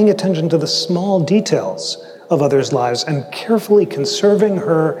others, paying attention to the small details of others' lives, and carefully conserving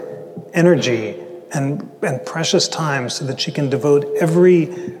her energy and precious time so that she can devote every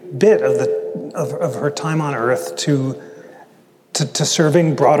bit of her time on earth to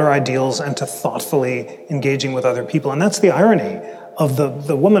serving broader ideals and to thoughtfully engaging with other people. And that's the irony of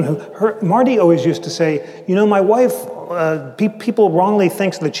the woman Marty always used to say, my wife, people wrongly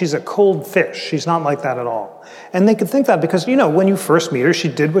think that she's a cold fish. She's not like that at all. And they could think that because, when you first meet her, she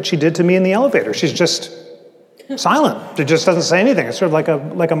did what she did to me in the elevator. She's just silent. She just doesn't say anything. It's sort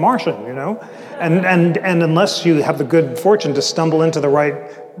of like a Martian, And unless you have the good fortune to stumble into the right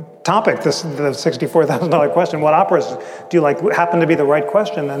topic, the $64,000 question, what operas do you like, happen to be the right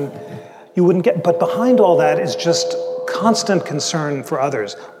question, then you wouldn't get. But behind all that is just constant concern for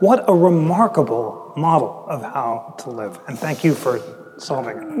others. What a remarkable model of how to live. And thank you for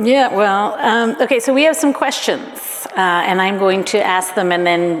solving it. Yeah, well, okay, so we have some questions, and I'm going to ask them, and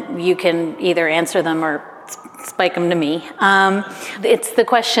then you can either answer them or spike them to me. It's the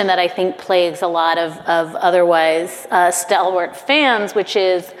question that I think plagues a lot of otherwise stalwart fans, which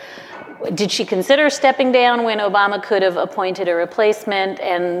is, did she consider stepping down when Obama could have appointed a replacement,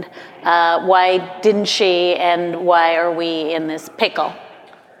 and why didn't she, and why are we in this pickle?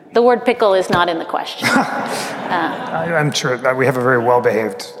 The word pickle is not in the question. I'm sure that we have a very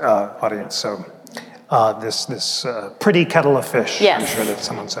well-behaved audience, so this pretty kettle of fish, yes. I'm sure that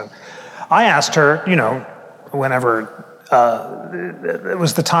someone said. I asked her, whenever it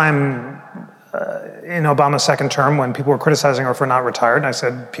was the time in Obama's second term when people were criticizing her for not retired, I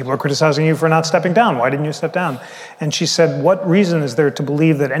said, people are criticizing you for not stepping down. Why didn't you step down? And she said, what reason is there to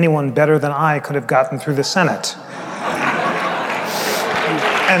believe that anyone better than I could have gotten through the Senate?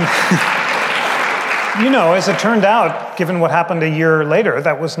 And, as it turned out, given what happened a year later,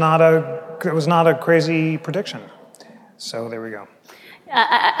 that was not a crazy prediction. So there we go.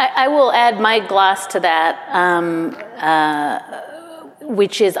 I will add my gloss to that,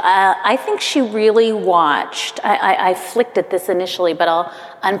 which is I think she really watched. I flicked at this initially, but I'll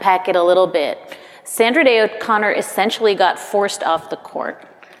unpack it a little bit. Sandra Day O'Connor essentially got forced off the court.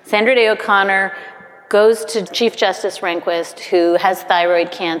 Sandra Day O'Connor goes to Chief Justice Rehnquist, who has thyroid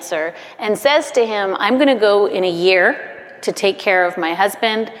cancer, and says to him, I'm going to go in a year to take care of my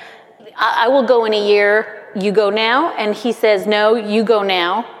husband. I will go in a year. You go now? And he says, no, you go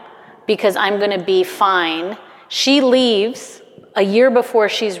now, because I'm going to be fine. She leaves a year before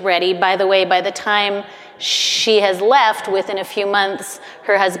she's ready. By the way, by the time she has left, within a few months,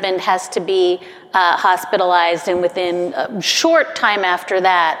 her husband has to be hospitalized, and within a short time after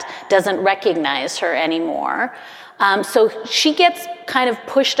that, doesn't recognize her anymore. So she gets kind of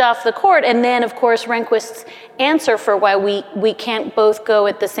pushed off the court. And then, of course, Rehnquist's answer for why we can't both go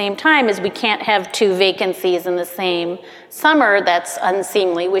at the same time is we can't have two vacancies in the same summer. That's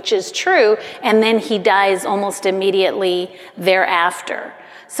unseemly, which is true. And then he dies almost immediately thereafter.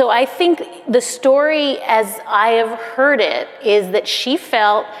 So I think the story, as I have heard it, is that she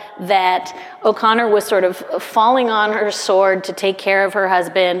felt that O'Connor was sort of falling on her sword to take care of her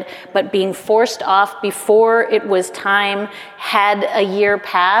husband, but being forced off before it was time. Had a year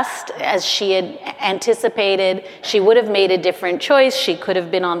passed, as she had anticipated, she would have made a different choice. She could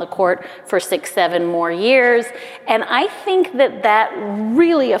have been on the court for 6-7 more years. And I think that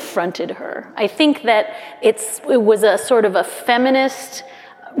really affronted her. I think that it was a sort of a feminist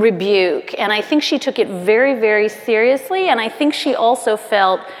rebuke, and I think she took it very, very seriously. And I think she also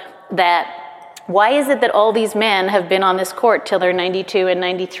felt that why is it that all these men have been on this court till they're 92 and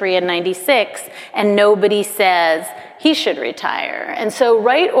 93 and 96 and nobody says he should retire? And so,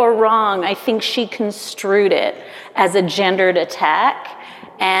 right or wrong, I think she construed it as a gendered attack.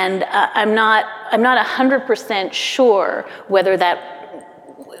 And I'm not 100% sure whether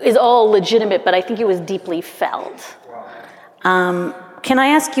that is all legitimate, but I think it was deeply felt. Can I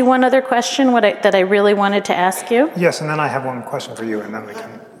ask you one other question that I really wanted to ask you? Yes, and then I have one question for you, and then we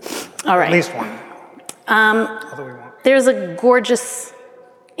can... All right. At least one. Although we won't. There's a gorgeous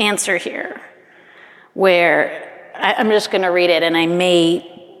answer here where I'm just going to read it, and I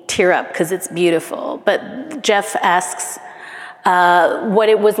may tear up because it's beautiful. But Jeff asks what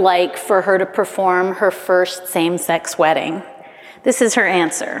it was like for her to perform her first same-sex wedding. This is her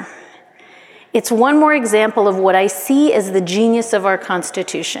answer. It's one more example of what I see as the genius of our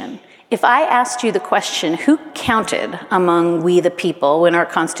Constitution. If I asked you the question, who counted among we the people when our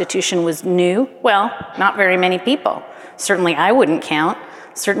Constitution was new? Well, not very many people. Certainly I wouldn't count.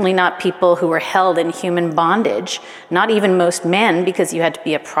 Certainly not people who were held in human bondage. Not even most men, because you had to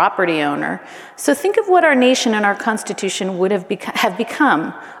be a property owner. So think of what our nation and our Constitution would have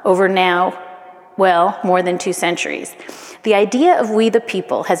become over now, well, more than 2 centuries. The idea of we the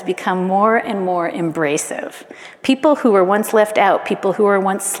people has become more and more embracive. People who were once left out, people who were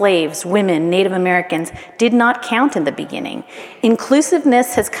once slaves, women, Native Americans, did not count in the beginning.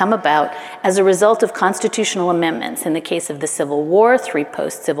 Inclusiveness has come about as a result of constitutional amendments, in the case of the Civil War, 3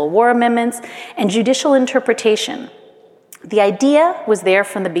 post-Civil War amendments, and judicial interpretation. The idea was there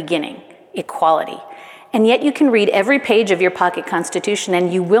from the beginning, equality. And yet you can read every page of your pocket Constitution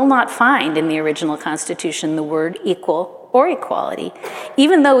and you will not find in the original Constitution the word equal or equality,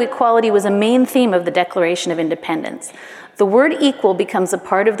 even though equality was a main theme of the Declaration of Independence. The word equal becomes a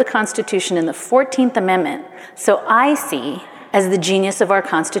part of the Constitution in the 14th Amendment. So I see, as the genius of our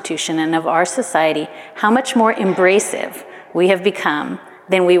Constitution and of our society, how much more embracive we have become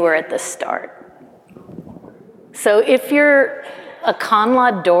than we were at the start. So if you're a con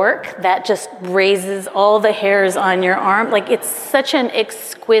law dork, that just raises all the hairs on your arm. Like, it's such an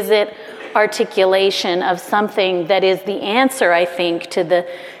exquisite articulation of something that is the answer, I think, to the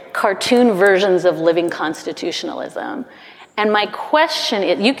cartoon versions of living constitutionalism. And my question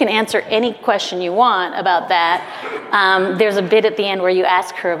is, you can answer any question you want about that. There's a bit at the end where you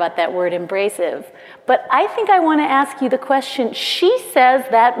ask her about that word embracive. But I think I want to ask you the question, she says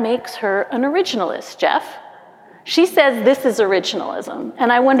that makes her an originalist, Jeff. She says this is originalism.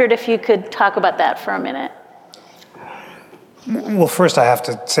 And I wondered if you could talk about that for a minute. Well, first I have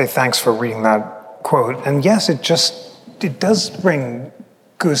to say thanks for reading that quote. And yes, it does bring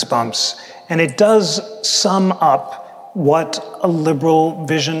goosebumps. And it does sum up what a liberal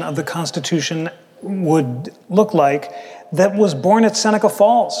vision of the Constitution would look like that was born at Seneca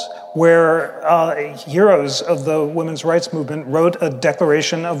Falls, where heroes of the women's rights movement wrote a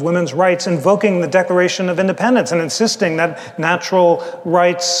Declaration of Women's Rights invoking the Declaration of Independence and insisting that natural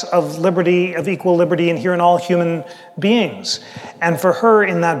rights of liberty, of equal liberty, inhere in all human beings. And for her,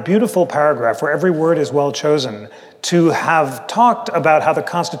 in that beautiful paragraph where every word is well chosen, to have talked about how the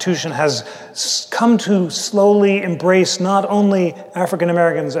Constitution has come to slowly embrace not only African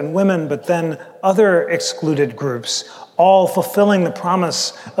Americans and women, but then other excluded groups, all fulfilling the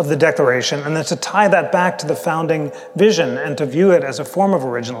promise of the Declaration, and then to tie that back to the founding vision and to view it as a form of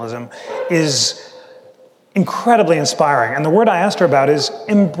originalism is incredibly inspiring. And the word I asked her about is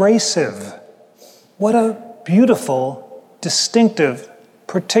embracive. What a beautiful, distinctive,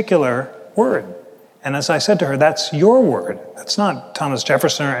 particular word. And as I said to her, that's your word. That's not Thomas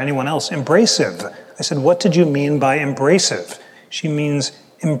Jefferson or anyone else. Embracive. I said, what did you mean by embracive? She means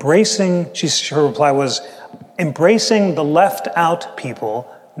embracing, her reply was, embracing the left out people,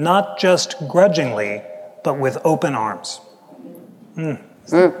 not just grudgingly, but with open arms. Isn't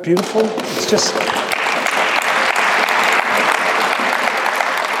it beautiful? It's just...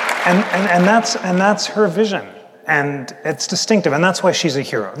 And that's her vision. And it's distinctive, and that's why she's a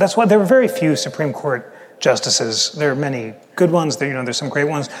hero. That's why there are very few Supreme Court justices. There are many good ones, there's some great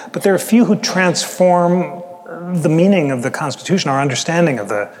ones, but there are few who transform the meaning of the Constitution, our understanding of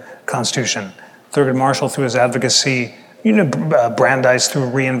the Constitution. Thurgood Marshall through his advocacy, Brandeis through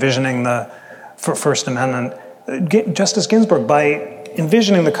re-envisioning the First Amendment, Justice Ginsburg by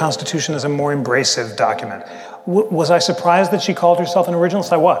envisioning the Constitution as a more embracive document. Was I surprised that she called herself an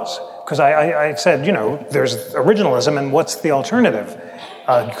originalist? I was, because I said, there's originalism, and what's the alternative?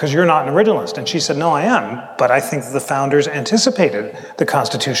 Because you're not an originalist. And she said, no, I am, but I think the founders anticipated the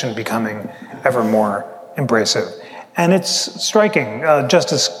Constitution becoming ever more embracive. And it's striking.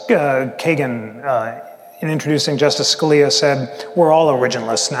 Justice Kagan, in introducing Justice Scalia, said, we're all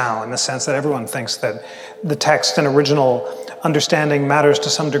originalists now, in the sense that everyone thinks that the text and original understanding matters to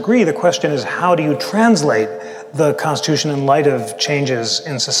some degree. The question is, how do you translate the Constitution in light of changes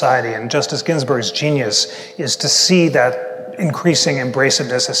in society? And Justice Ginsburg's genius is to see that increasing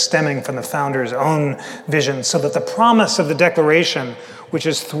embraciveness as stemming from the founders' own vision, so that the promise of the Declaration, which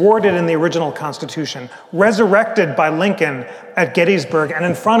is thwarted in the original Constitution, resurrected by Lincoln at Gettysburg and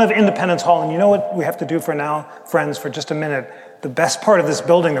in front of Independence Hall. And you know what we have to do for now, friends, for just a minute? The best part of this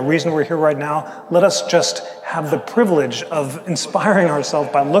building, the reason we're here right now, let us just have the privilege of inspiring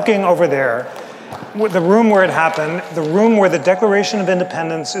ourselves by looking over there, the room where it happened, the room where the Declaration of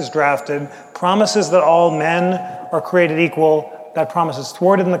Independence is drafted, promises that all men are created equal. That promise is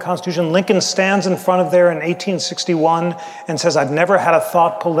thwarted in the Constitution. Lincoln stands in front of there in 1861 and says, I've never had a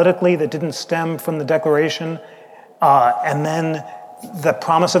thought politically that didn't stem from the Declaration. And then the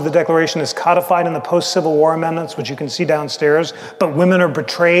promise of the Declaration is codified in the post-Civil War amendments, which you can see downstairs. But women are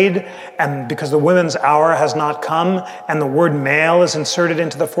betrayed, and because the women's hour has not come, and the word male is inserted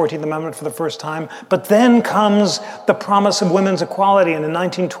into the 14th Amendment for the first time. But then comes the promise of women's equality, and in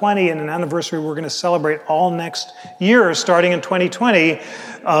 1920, in an anniversary we're going to celebrate all next year, starting in 2020,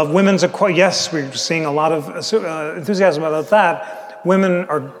 women's equality. Yes, we're seeing a lot of enthusiasm about that. Women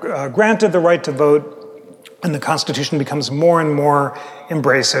are granted the right to vote, and the Constitution becomes more and more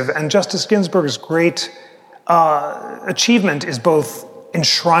embracive. And Justice Ginsburg's great achievement is both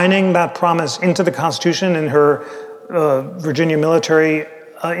enshrining that promise into the Constitution in her Virginia Military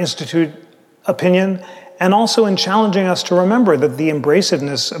Institute opinion, and also in challenging us to remember that the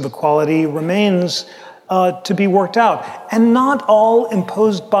embraciveness of equality remains to be worked out, and not all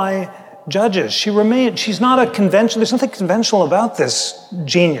imposed by judges. She's not a conventional, there's nothing conventional about this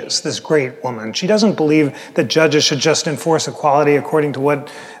genius, this great woman. She doesn't believe that judges should just enforce equality according to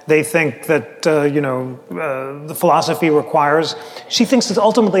what they think that, the philosophy requires. She thinks it's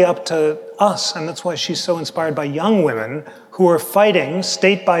ultimately up to us, and that's why she's so inspired by young women who are fighting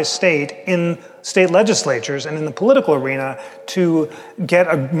state by state in state legislatures and in the political arena to get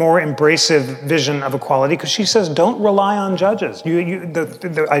a more embracive vision of equality, because she says, don't rely on judges.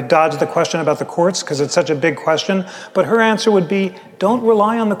 I dodged the question about the courts because it's such a big question, but her answer would be, don't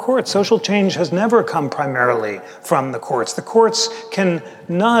rely on the courts. Social change has never come primarily from the courts. The courts can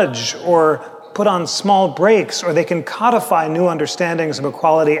nudge or put on small breaks, or they can codify new understandings of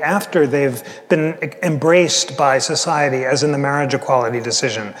equality after they've been embraced by society, as in the marriage equality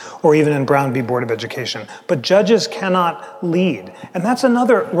decision, or even in Brown v. Board of Education. But judges cannot lead. And that's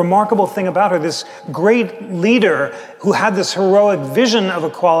another remarkable thing about her, this great leader who had this heroic vision of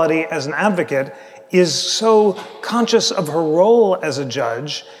equality as an advocate, is so conscious of her role as a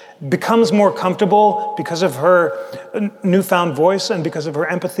judge, becomes more comfortable because of her newfound voice and because of her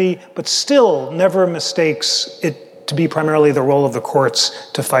empathy, but still never mistakes it to be primarily the role of the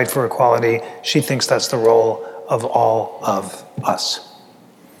courts to fight for equality. She thinks that's the role of all of us.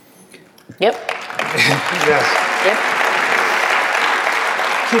 Yep. Yes. Yep.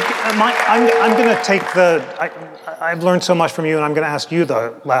 I'm going to take I've learned so much from you, and I'm going to ask you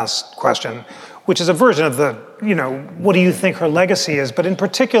the last question, which is a version of the, what do you think her legacy is? But in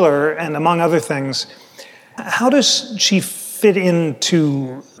particular, and among other things, how does she fit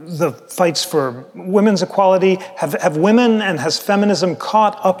into the fights for women's equality? Have women and has feminism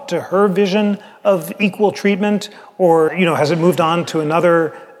caught up to her vision of equal treatment? Or, has it moved on to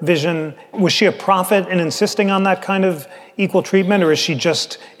another vision? Was she a prophet in insisting on that kind of equal treatment, or is she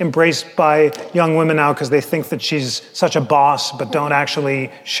just embraced by young women now because they think that she's such a boss but don't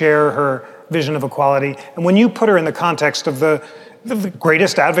actually share her vision of equality? And when you put her in the context of the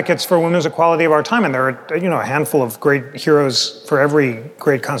greatest advocates for women's equality of our time, and there are a handful of great heroes for every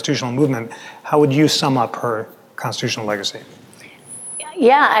great constitutional movement, how would you sum up her constitutional legacy?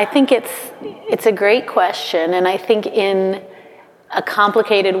 Yeah, I think it's a great question, and I think in a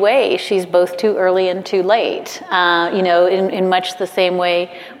complicated way, she's both too early and too late. In much the same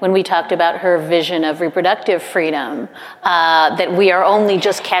way when we talked about her vision of reproductive freedom, that we are only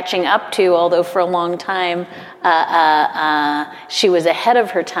just catching up to, although for a long time she was ahead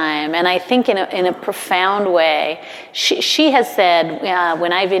of her time. And I think in a profound way, she has said,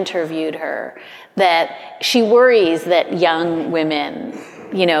 when I've interviewed her, that she worries that young women,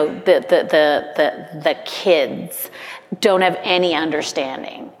 the kids, don't have any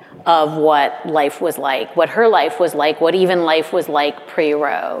understanding of what life was like, what her life was like, what even life was like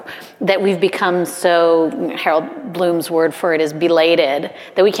pre-Roe, that we've become so, Harold Bloom's word for it is belated,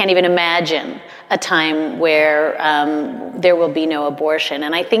 that we can't even imagine a time where there will be no abortion.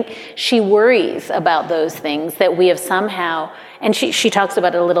 And I think she worries about those things, that we have somehow, and she talks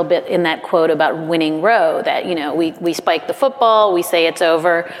about it a little bit in that quote about winning Roe, that, we spike the football, we say it's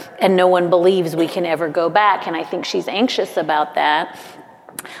over, and no one believes we can ever go back. And I think she's anxious about that.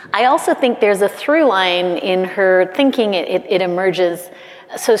 I also think there's a through line in her thinking. It emerges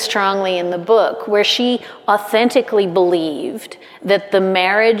so strongly in the book, where she authentically believed that the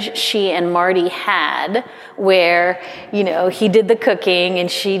marriage she and Marty had, where, he did the cooking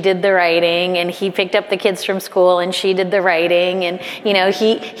and she did the writing, and he picked up the kids from school and she did the writing, and,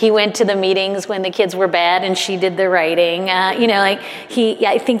 he went to the meetings when the kids were bad and she did the writing.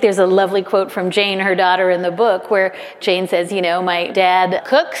 I think there's a lovely quote from Jane, her daughter, in the book, where Jane says, my dad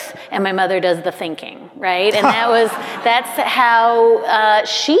cooks and my mother does the thinking, right? And that's how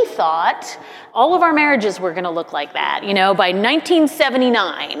she thought all of our marriages were going to look like that. By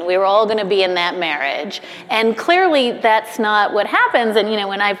 1979, we were all going to be in that marriage. And clearly that's not what happens. And,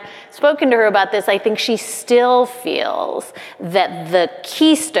 when I've spoken to her about this, I think she still feels that the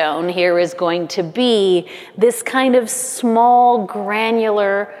keystone here is going to be this kind of small,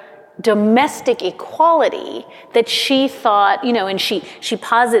 granular domestic equality that she thought, and she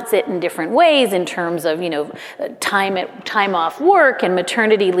posits it in different ways in terms of, time off work and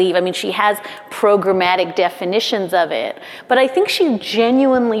maternity leave. I mean, she has programmatic definitions of it. But I think she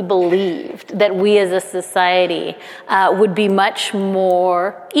genuinely believed that we as a society would be much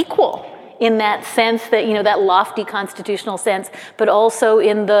more equal in that sense, that, that lofty constitutional sense, but also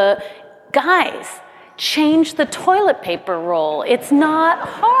in the guys. Change the toilet paper roll. It's not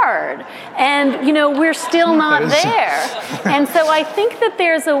hard. And, we're still not there. And so I think that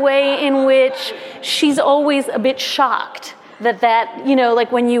there's a way in which she's always a bit shocked that,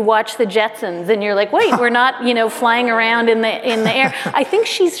 like when you watch the Jetsons and you're like, wait, we're not, flying around in the air. I think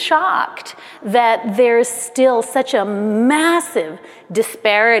she's shocked that there's still such a massive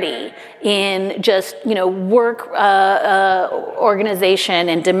disparity in just, work organization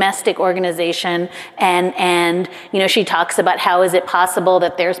and domestic organization. And she talks about how is it possible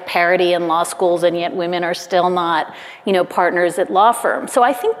that there's parity in law schools and yet women are still not, partners at law firms. So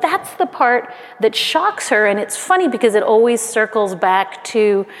I think that's the part that shocks her. And it's funny because it always circles back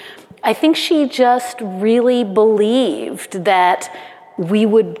to, I think she just really believed that we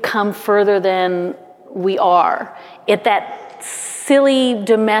would come further than we are at that silly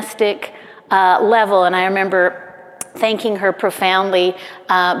domestic level. And I remember thanking her profoundly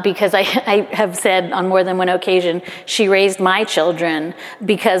because I have said on more than one occasion, she raised my children,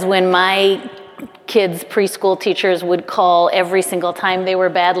 because when my kids' preschool teachers would call every single time they were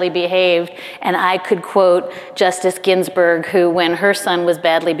badly behaved, and I could quote Justice Ginsburg, who, when her son was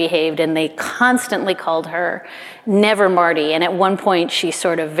badly behaved, and they constantly called her, never Marty. And at one point she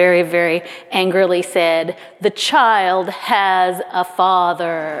sort of very, very angrily said, "The child has a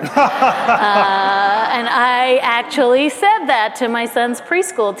father." And I actually said that to my son's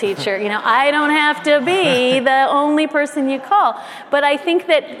preschool teacher. I don't have to be the only person you call. But I think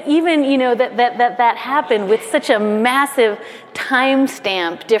that even, that happened with such a massive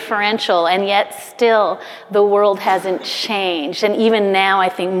timestamp differential, and yet still the world hasn't changed. And even now, I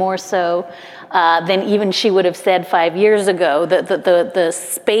think more so than even she would have said 5 years ago, the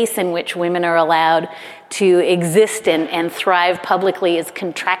space in which women are allowed to exist and thrive publicly is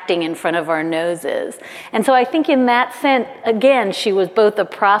contracting in front of our noses. And so I think in that sense, again, she was both a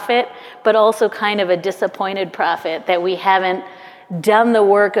prophet, but also kind of a disappointed prophet, that we haven't done the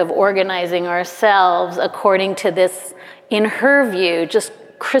work of organizing ourselves according to this, in her view, just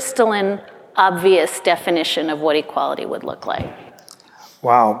crystalline, obvious definition of what equality would look like.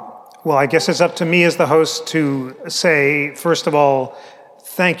 Wow. Well, I guess it's up to me as the host to say, first of all,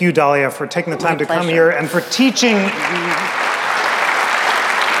 thank you, Dalia, for taking the time to come here and for teaching.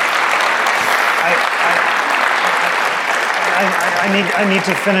 I need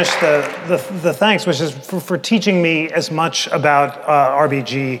to finish the thanks, which is for teaching me as much about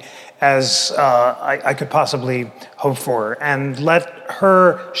RBG as I could possibly hope for. And let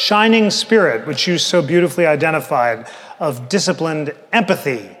her shining spirit, which you so beautifully identified, of disciplined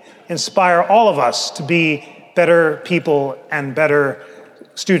empathy, inspire all of us to be better people and better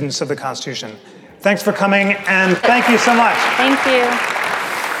students of the Constitution. Thanks for coming, and thank you so much. Thank you.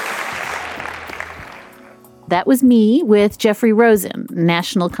 That was me with Jeffrey Rosen,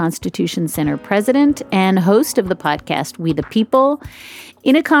 National Constitution Center president and host of the podcast We the People,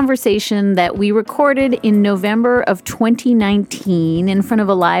 in a conversation that we recorded in November of 2019 in front of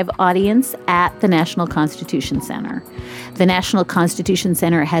a live audience at the National Constitution Center. The National Constitution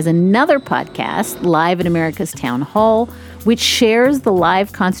Center has another podcast, Live at America's Town Hall, which shares the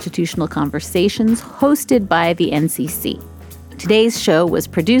live constitutional conversations hosted by the NCC. Today's show was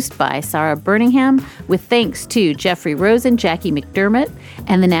produced by Sarah Birmingham, with thanks to Jeffrey Rosen, Jackie McDermott,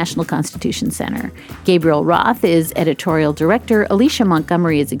 and the National Constitution Center. Gabriel Roth is editorial director, Alicia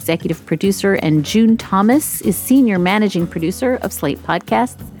Montgomery is executive producer, and June Thomas is senior managing producer of Slate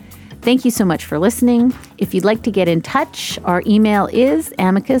Podcasts. Thank you so much for listening. If you'd like to get in touch, our email is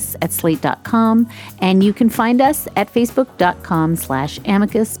amicus@slate.com, and you can find us at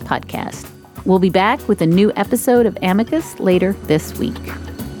facebook.com/amicus-podcast. We'll be back with a new episode of Amicus later this week.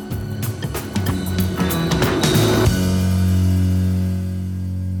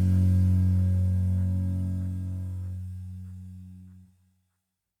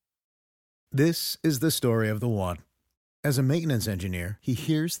 This is the story of the one. As a maintenance engineer, he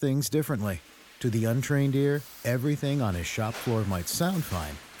hears things differently. To the untrained ear, everything on his shop floor might sound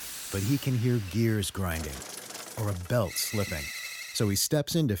fine, but he can hear gears grinding or a belt slipping. So he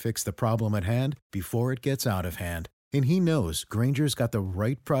steps in to fix the problem at hand before it gets out of hand. And he knows Grainger's got the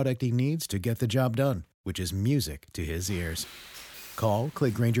right product he needs to get the job done, which is music to his ears. Call,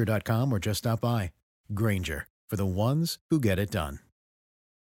 click Grainger.com, or just stop by. Grainger, for the ones who get it done.